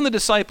 even the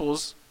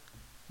disciples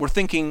were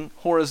thinking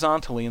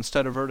horizontally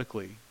instead of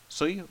vertically.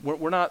 See,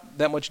 we're not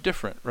that much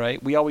different,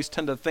 right? We always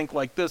tend to think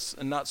like this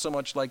and not so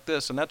much like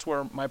this, and that's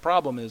where my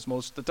problem is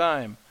most of the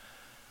time.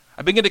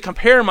 I begin to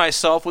compare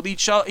myself with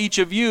each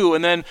of you,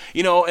 and then,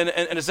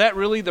 and is that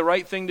really the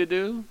right thing to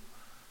do?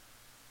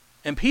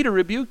 And Peter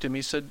rebuked him.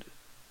 He said,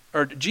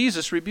 or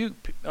Jesus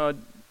rebuked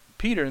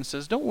Peter and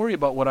says, don't worry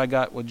about what I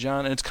got with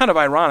John. And it's kind of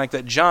ironic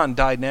that John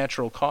died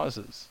natural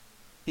causes.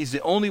 He's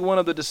the only one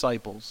of the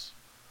disciples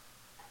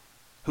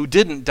who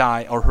didn't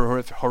die a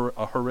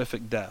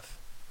horrific death.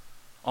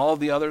 All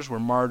of the others were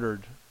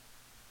martyred,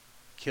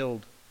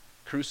 killed,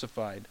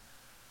 crucified,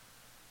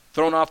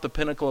 thrown off the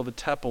pinnacle of the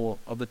temple,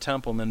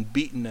 and then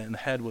beaten in the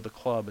head with a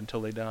club until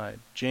they died.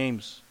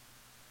 James,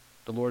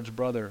 the Lord's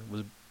brother,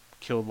 was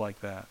killed like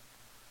that.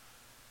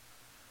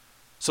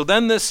 So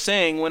then this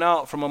saying went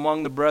out from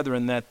among the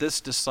brethren that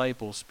this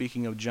disciple,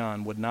 speaking of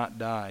John, would not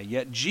die.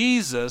 Yet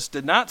Jesus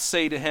did not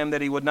say to him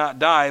that he would not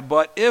die,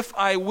 but if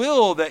I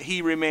will that he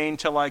remain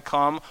till I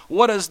come,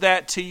 what is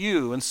that to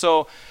you? And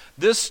so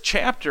this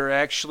chapter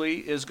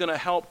actually is going to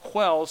help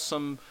quell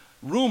some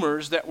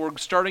rumors that were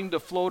starting to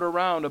float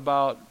around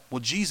about,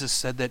 well, Jesus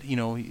said that,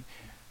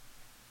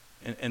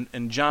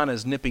 and John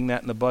is nipping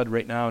that in the bud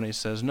right now, and he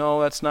says, no,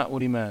 that's not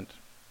what he meant.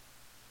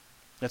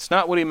 That's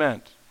not what he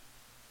meant.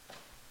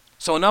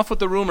 So enough with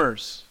the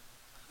rumors.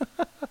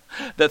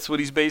 That's what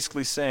he's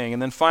basically saying.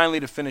 And then finally,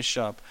 to finish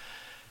up,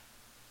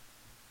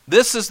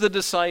 this is the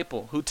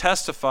disciple who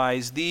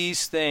testifies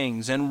these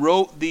things and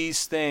wrote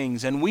these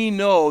things, and we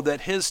know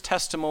that his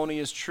testimony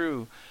is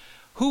true.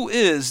 Who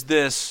is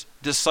this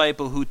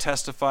disciple who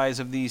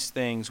testifies of these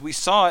things? We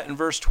saw it in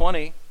verse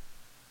 20.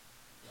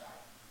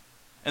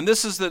 And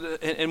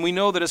and we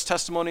know that his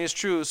testimony is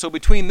true. So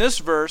between this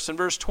verse and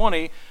verse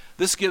 20,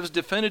 this gives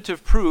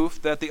definitive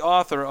proof that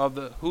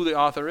who the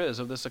author is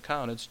of this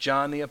account. It's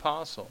John the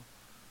Apostle.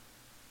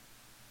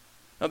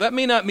 Now that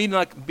may not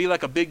be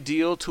like a big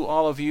deal to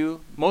all of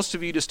you. Most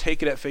of you just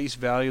take it at face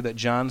value that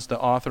John's the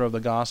author of the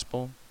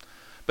gospel.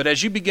 But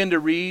as you begin to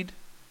read,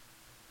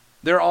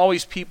 there are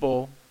always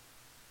people,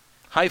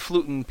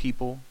 highfalutin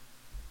people,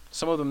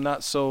 some of them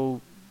not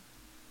so,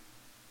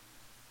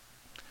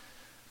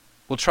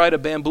 will try to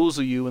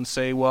bamboozle you and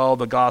say, well,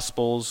 the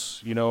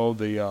Gospels,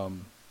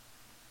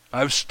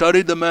 I've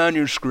studied the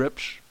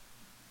manuscripts.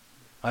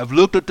 I've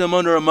looked at them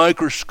under a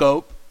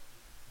microscope.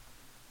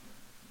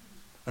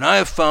 And I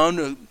have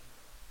found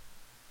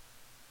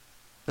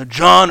that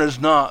John is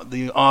not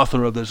the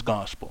author of this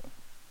Gospel.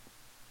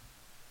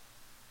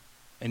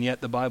 And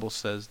yet the Bible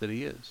says that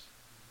he is.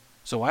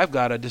 So I've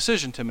got a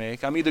decision to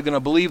make. I'm either going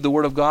to believe the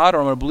Word of God or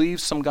I'm going to believe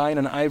some guy in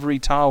an ivory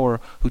tower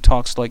who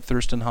talks like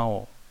Thurston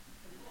Howell.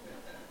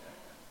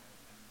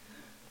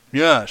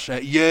 Yes,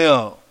 at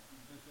Yale,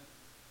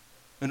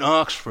 in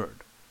Oxford.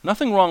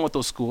 Nothing wrong with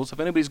those schools.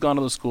 If anybody's gone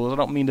to those schools, I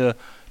don't mean to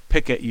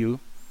pick at you.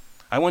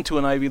 I went to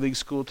an Ivy League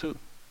school too.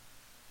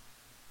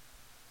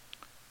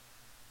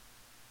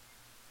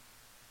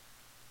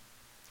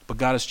 But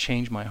God has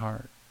changed my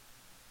heart.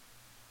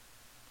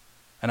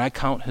 And I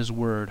count his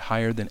word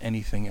higher than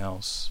anything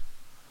else.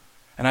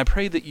 And I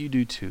pray that you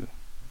do too.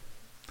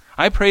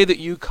 I pray that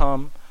you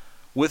come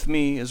with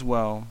me as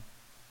well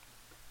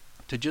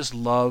to just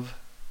love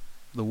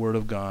the Word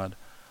of God.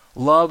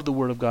 Love the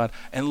Word of God.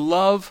 And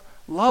love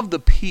the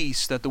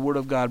peace that the Word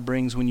of God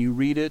brings when you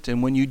read it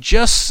and when you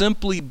just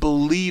simply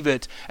believe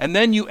it and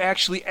then you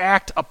actually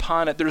act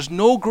upon it. There's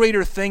no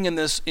greater thing in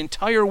this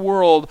entire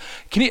world.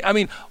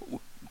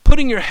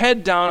 Putting your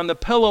head down on the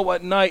pillow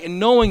at night and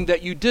knowing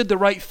that you did the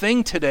right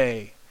thing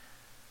today.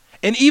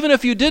 And even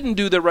if you didn't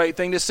do the right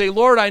thing, to say,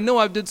 Lord, I know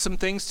I've did some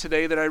things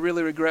today that I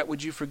really regret.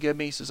 Would you forgive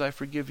me? He says, I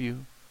forgive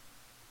you.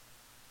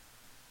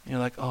 And you're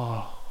like,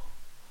 oh.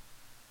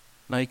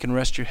 Now you can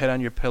rest your head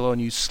on your pillow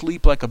and you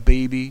sleep like a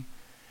baby.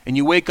 And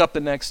you wake up the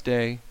next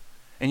day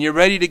and you're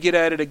ready to get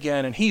at it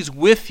again. And He's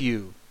with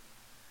you.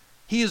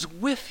 He is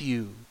with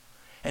you.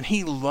 And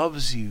He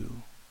loves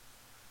you.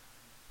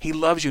 He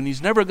loves you and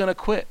He's never going to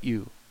quit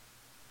you.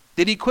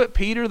 Did He quit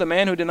Peter, the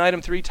man who denied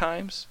Him 3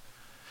 times?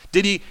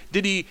 Did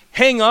he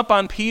hang up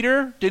on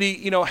Peter? Did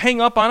he,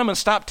 hang up on him and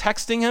stop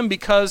texting him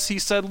because he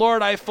said,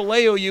 Lord, I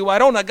phileo you. I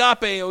don't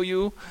agapeo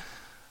you.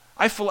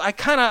 I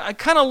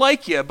kind of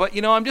like you, but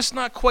I'm just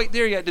not quite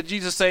there yet. Did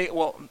Jesus say,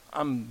 well,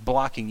 I'm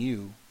blocking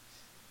you.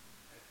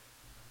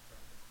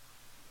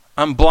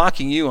 I'm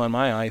blocking you on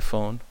my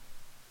iPhone.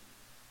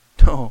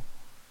 No.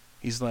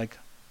 He's like,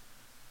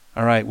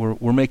 all right,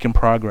 we're making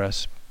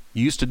progress.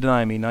 You used to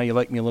deny me. Now you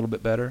like me a little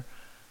bit better.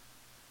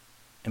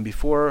 And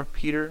before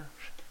Peter,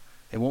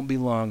 it won't be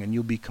long and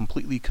you'll be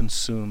completely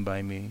consumed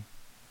by me.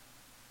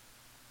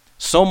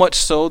 So much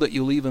so that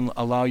you'll even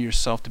allow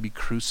yourself to be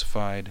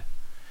crucified.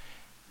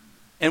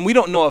 And we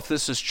don't know if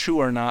this is true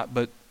or not,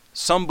 but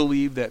some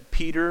believe that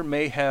Peter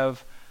may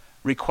have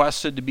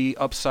requested to be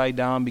upside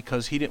down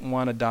because he didn't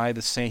want to die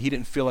the same. He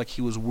didn't feel like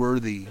he was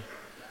worthy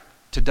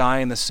to die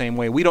in the same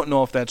way. We don't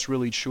know if that's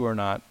really true or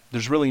not.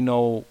 There's really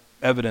no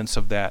evidence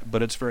of that,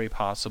 but it's very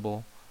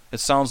possible.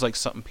 It sounds like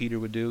something Peter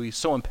would do. He's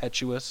so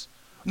impetuous.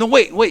 No,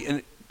 wait.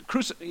 And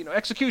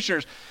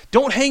executioners,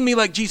 don't hang me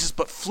like Jesus,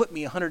 but flip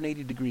me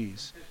 180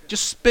 degrees.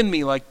 Just spin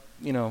me like,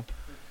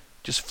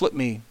 just flip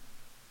me.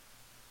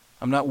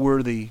 I'm not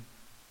worthy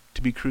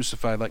to be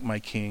crucified like my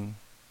King.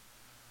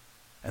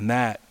 And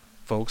that,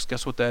 folks,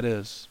 guess what that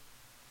is?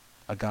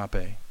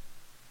 Agape.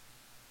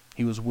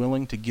 He was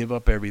willing to give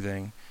up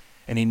everything,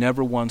 and he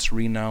never once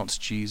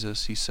renounced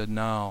Jesus. He said,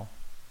 now,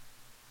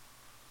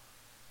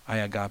 I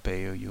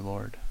agapeo you,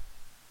 Lord.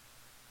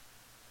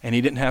 And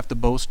he didn't have to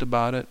boast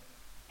about it.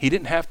 He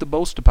didn't have to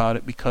boast about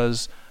it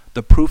because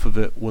the proof of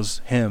it was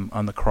him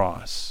on the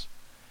cross.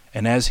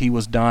 And as he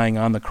was dying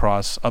on the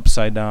cross,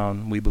 upside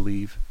down, we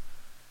believe,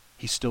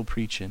 he's still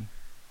preaching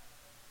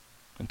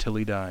until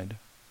he died.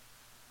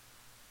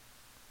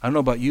 I don't know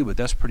about you, but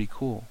that's pretty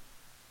cool.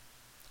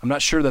 I'm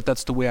not sure that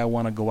that's the way I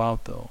want to go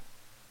out, though.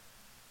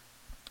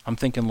 I'm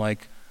thinking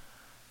like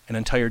an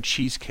entire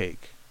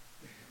cheesecake.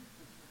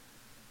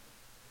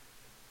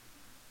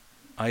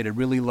 I ate a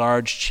really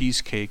large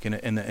cheesecake, and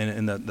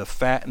the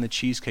fat in the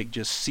cheesecake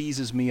just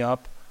seizes me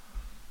up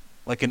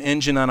like an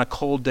engine on a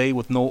cold day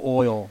with no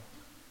oil.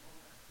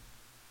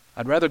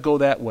 I'd rather go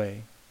that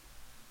way.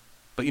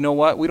 But you know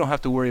what? We don't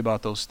have to worry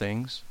about those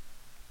things.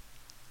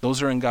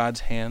 Those are in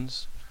God's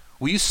hands.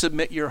 Will you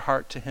submit your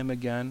heart to Him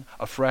again,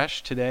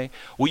 afresh today?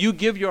 Will you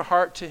give your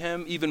heart to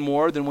Him even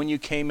more than when you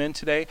came in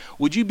today?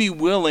 Would you be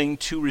willing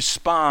to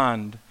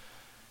respond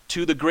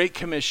to the Great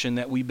Commission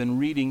that we've been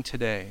reading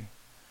today?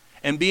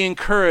 And be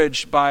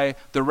encouraged by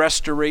the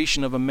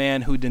restoration of a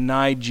man who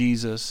denied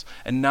Jesus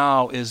and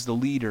now is the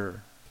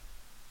leader.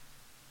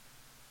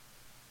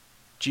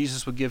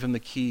 Jesus would give him the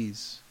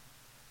keys.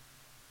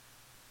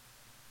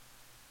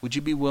 Would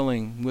you be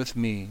willing with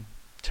me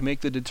to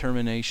make the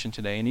determination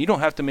today? And you don't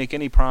have to make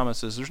any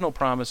promises. There's no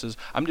promises.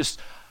 I'm just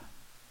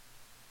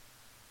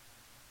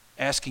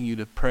asking you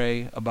to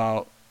pray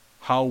about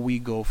how we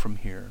go from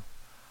here.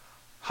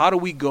 How do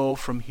we go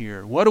from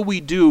here? What do we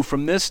do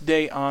from this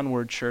day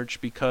onward, church?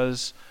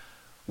 Because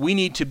we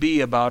need to be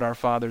about our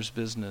Father's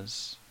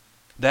business.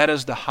 That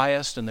is the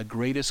highest and the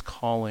greatest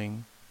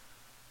calling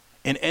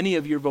in any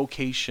of your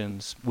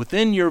vocations.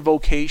 Within your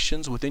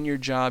vocations, within your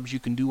jobs, you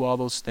can do all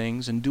those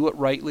things and do it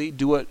rightly,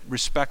 do it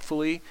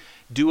respectfully,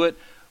 do it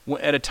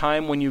at a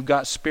time when you've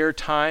got spare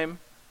time.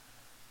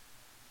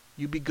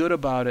 You be good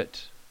about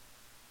it.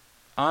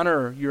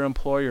 Honor your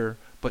employer,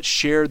 but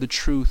share the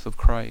truth of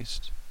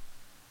Christ.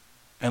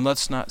 And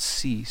let's not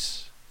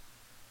cease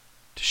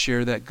to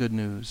share that good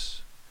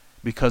news.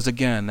 Because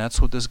again, that's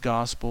what this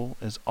gospel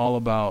is all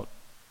about.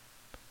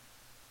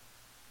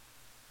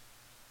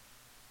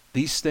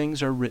 These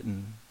things are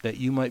written that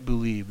you might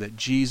believe that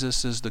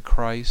Jesus is the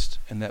Christ,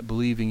 and that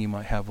believing you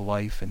might have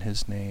life in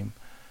His name.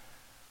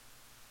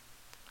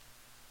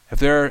 If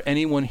there are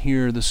anyone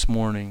here this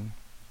morning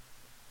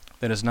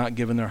that has not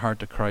given their heart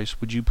to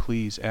Christ, would you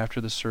please, after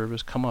the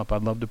service, come up?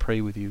 I'd love to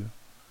pray with you.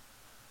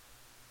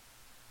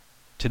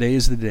 Today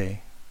is the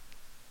day.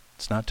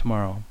 It's not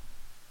tomorrow.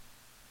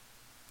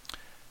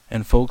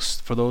 And folks,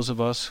 for those of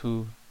us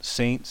who,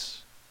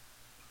 saints,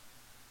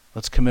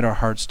 let's commit our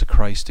hearts to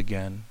Christ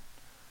again.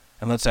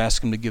 And let's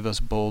ask Him to give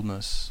us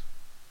boldness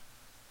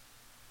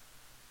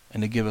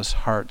and to give us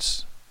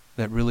hearts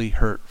that really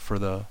hurt for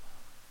the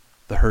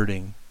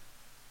hurting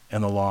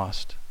and the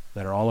lost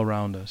that are all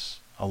around us.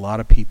 A lot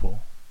of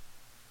people.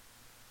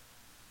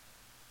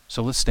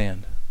 So let's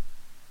stand.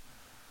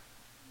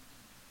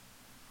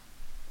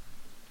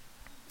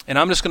 And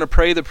I'm just going to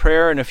pray the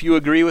prayer, and if you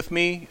agree with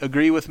me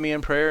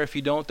in prayer. If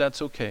you don't,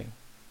 that's okay.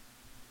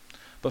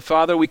 But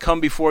Father, we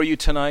come before you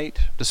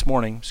this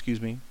morning.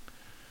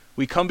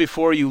 We come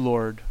before you,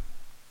 Lord.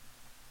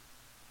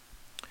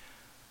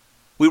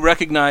 We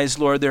recognize,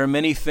 Lord, there are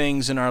many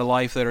things in our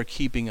life that are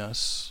keeping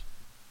us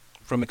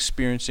from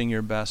experiencing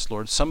your best,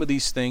 Lord. Some of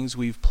these things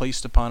we've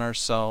placed upon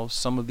ourselves.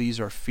 Some of these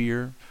are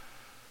fear.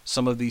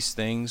 Some of these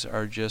things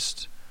are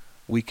just,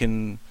 we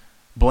can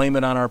blame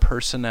it on our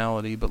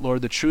personality. But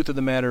Lord, the truth of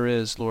the matter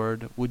is,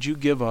 Lord, would you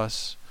give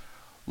us,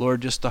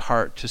 Lord, just the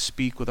heart to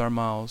speak with our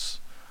mouths?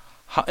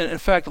 In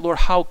fact, Lord,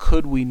 how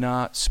could we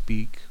not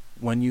speak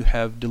when you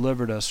have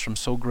delivered us from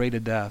so great a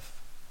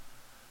death?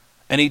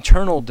 An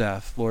eternal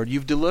death, Lord.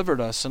 You've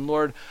delivered us. And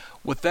Lord,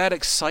 with that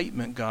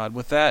excitement, God,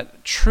 with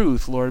that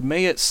truth, Lord,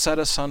 may it set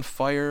us on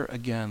fire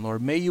again.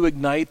 Lord, may you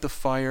ignite the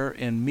fire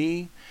in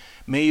me.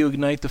 May you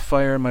ignite the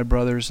fire in my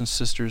brothers and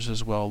sisters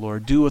as well,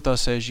 Lord. Do with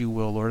us as you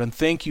will, Lord. And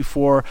thank you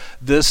for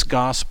this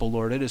gospel,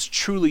 Lord. It has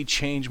truly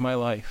changed my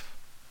life.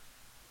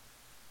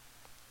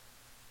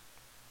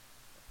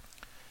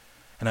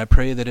 And I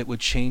pray that it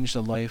would change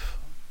the life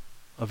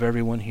of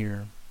everyone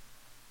here.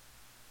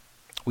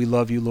 We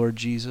love you, Lord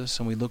Jesus,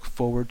 and we look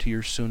forward to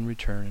your soon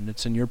return. And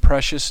it's in your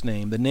precious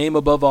name, the name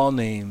above all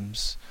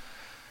names.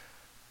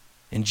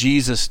 In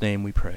Jesus' name we pray.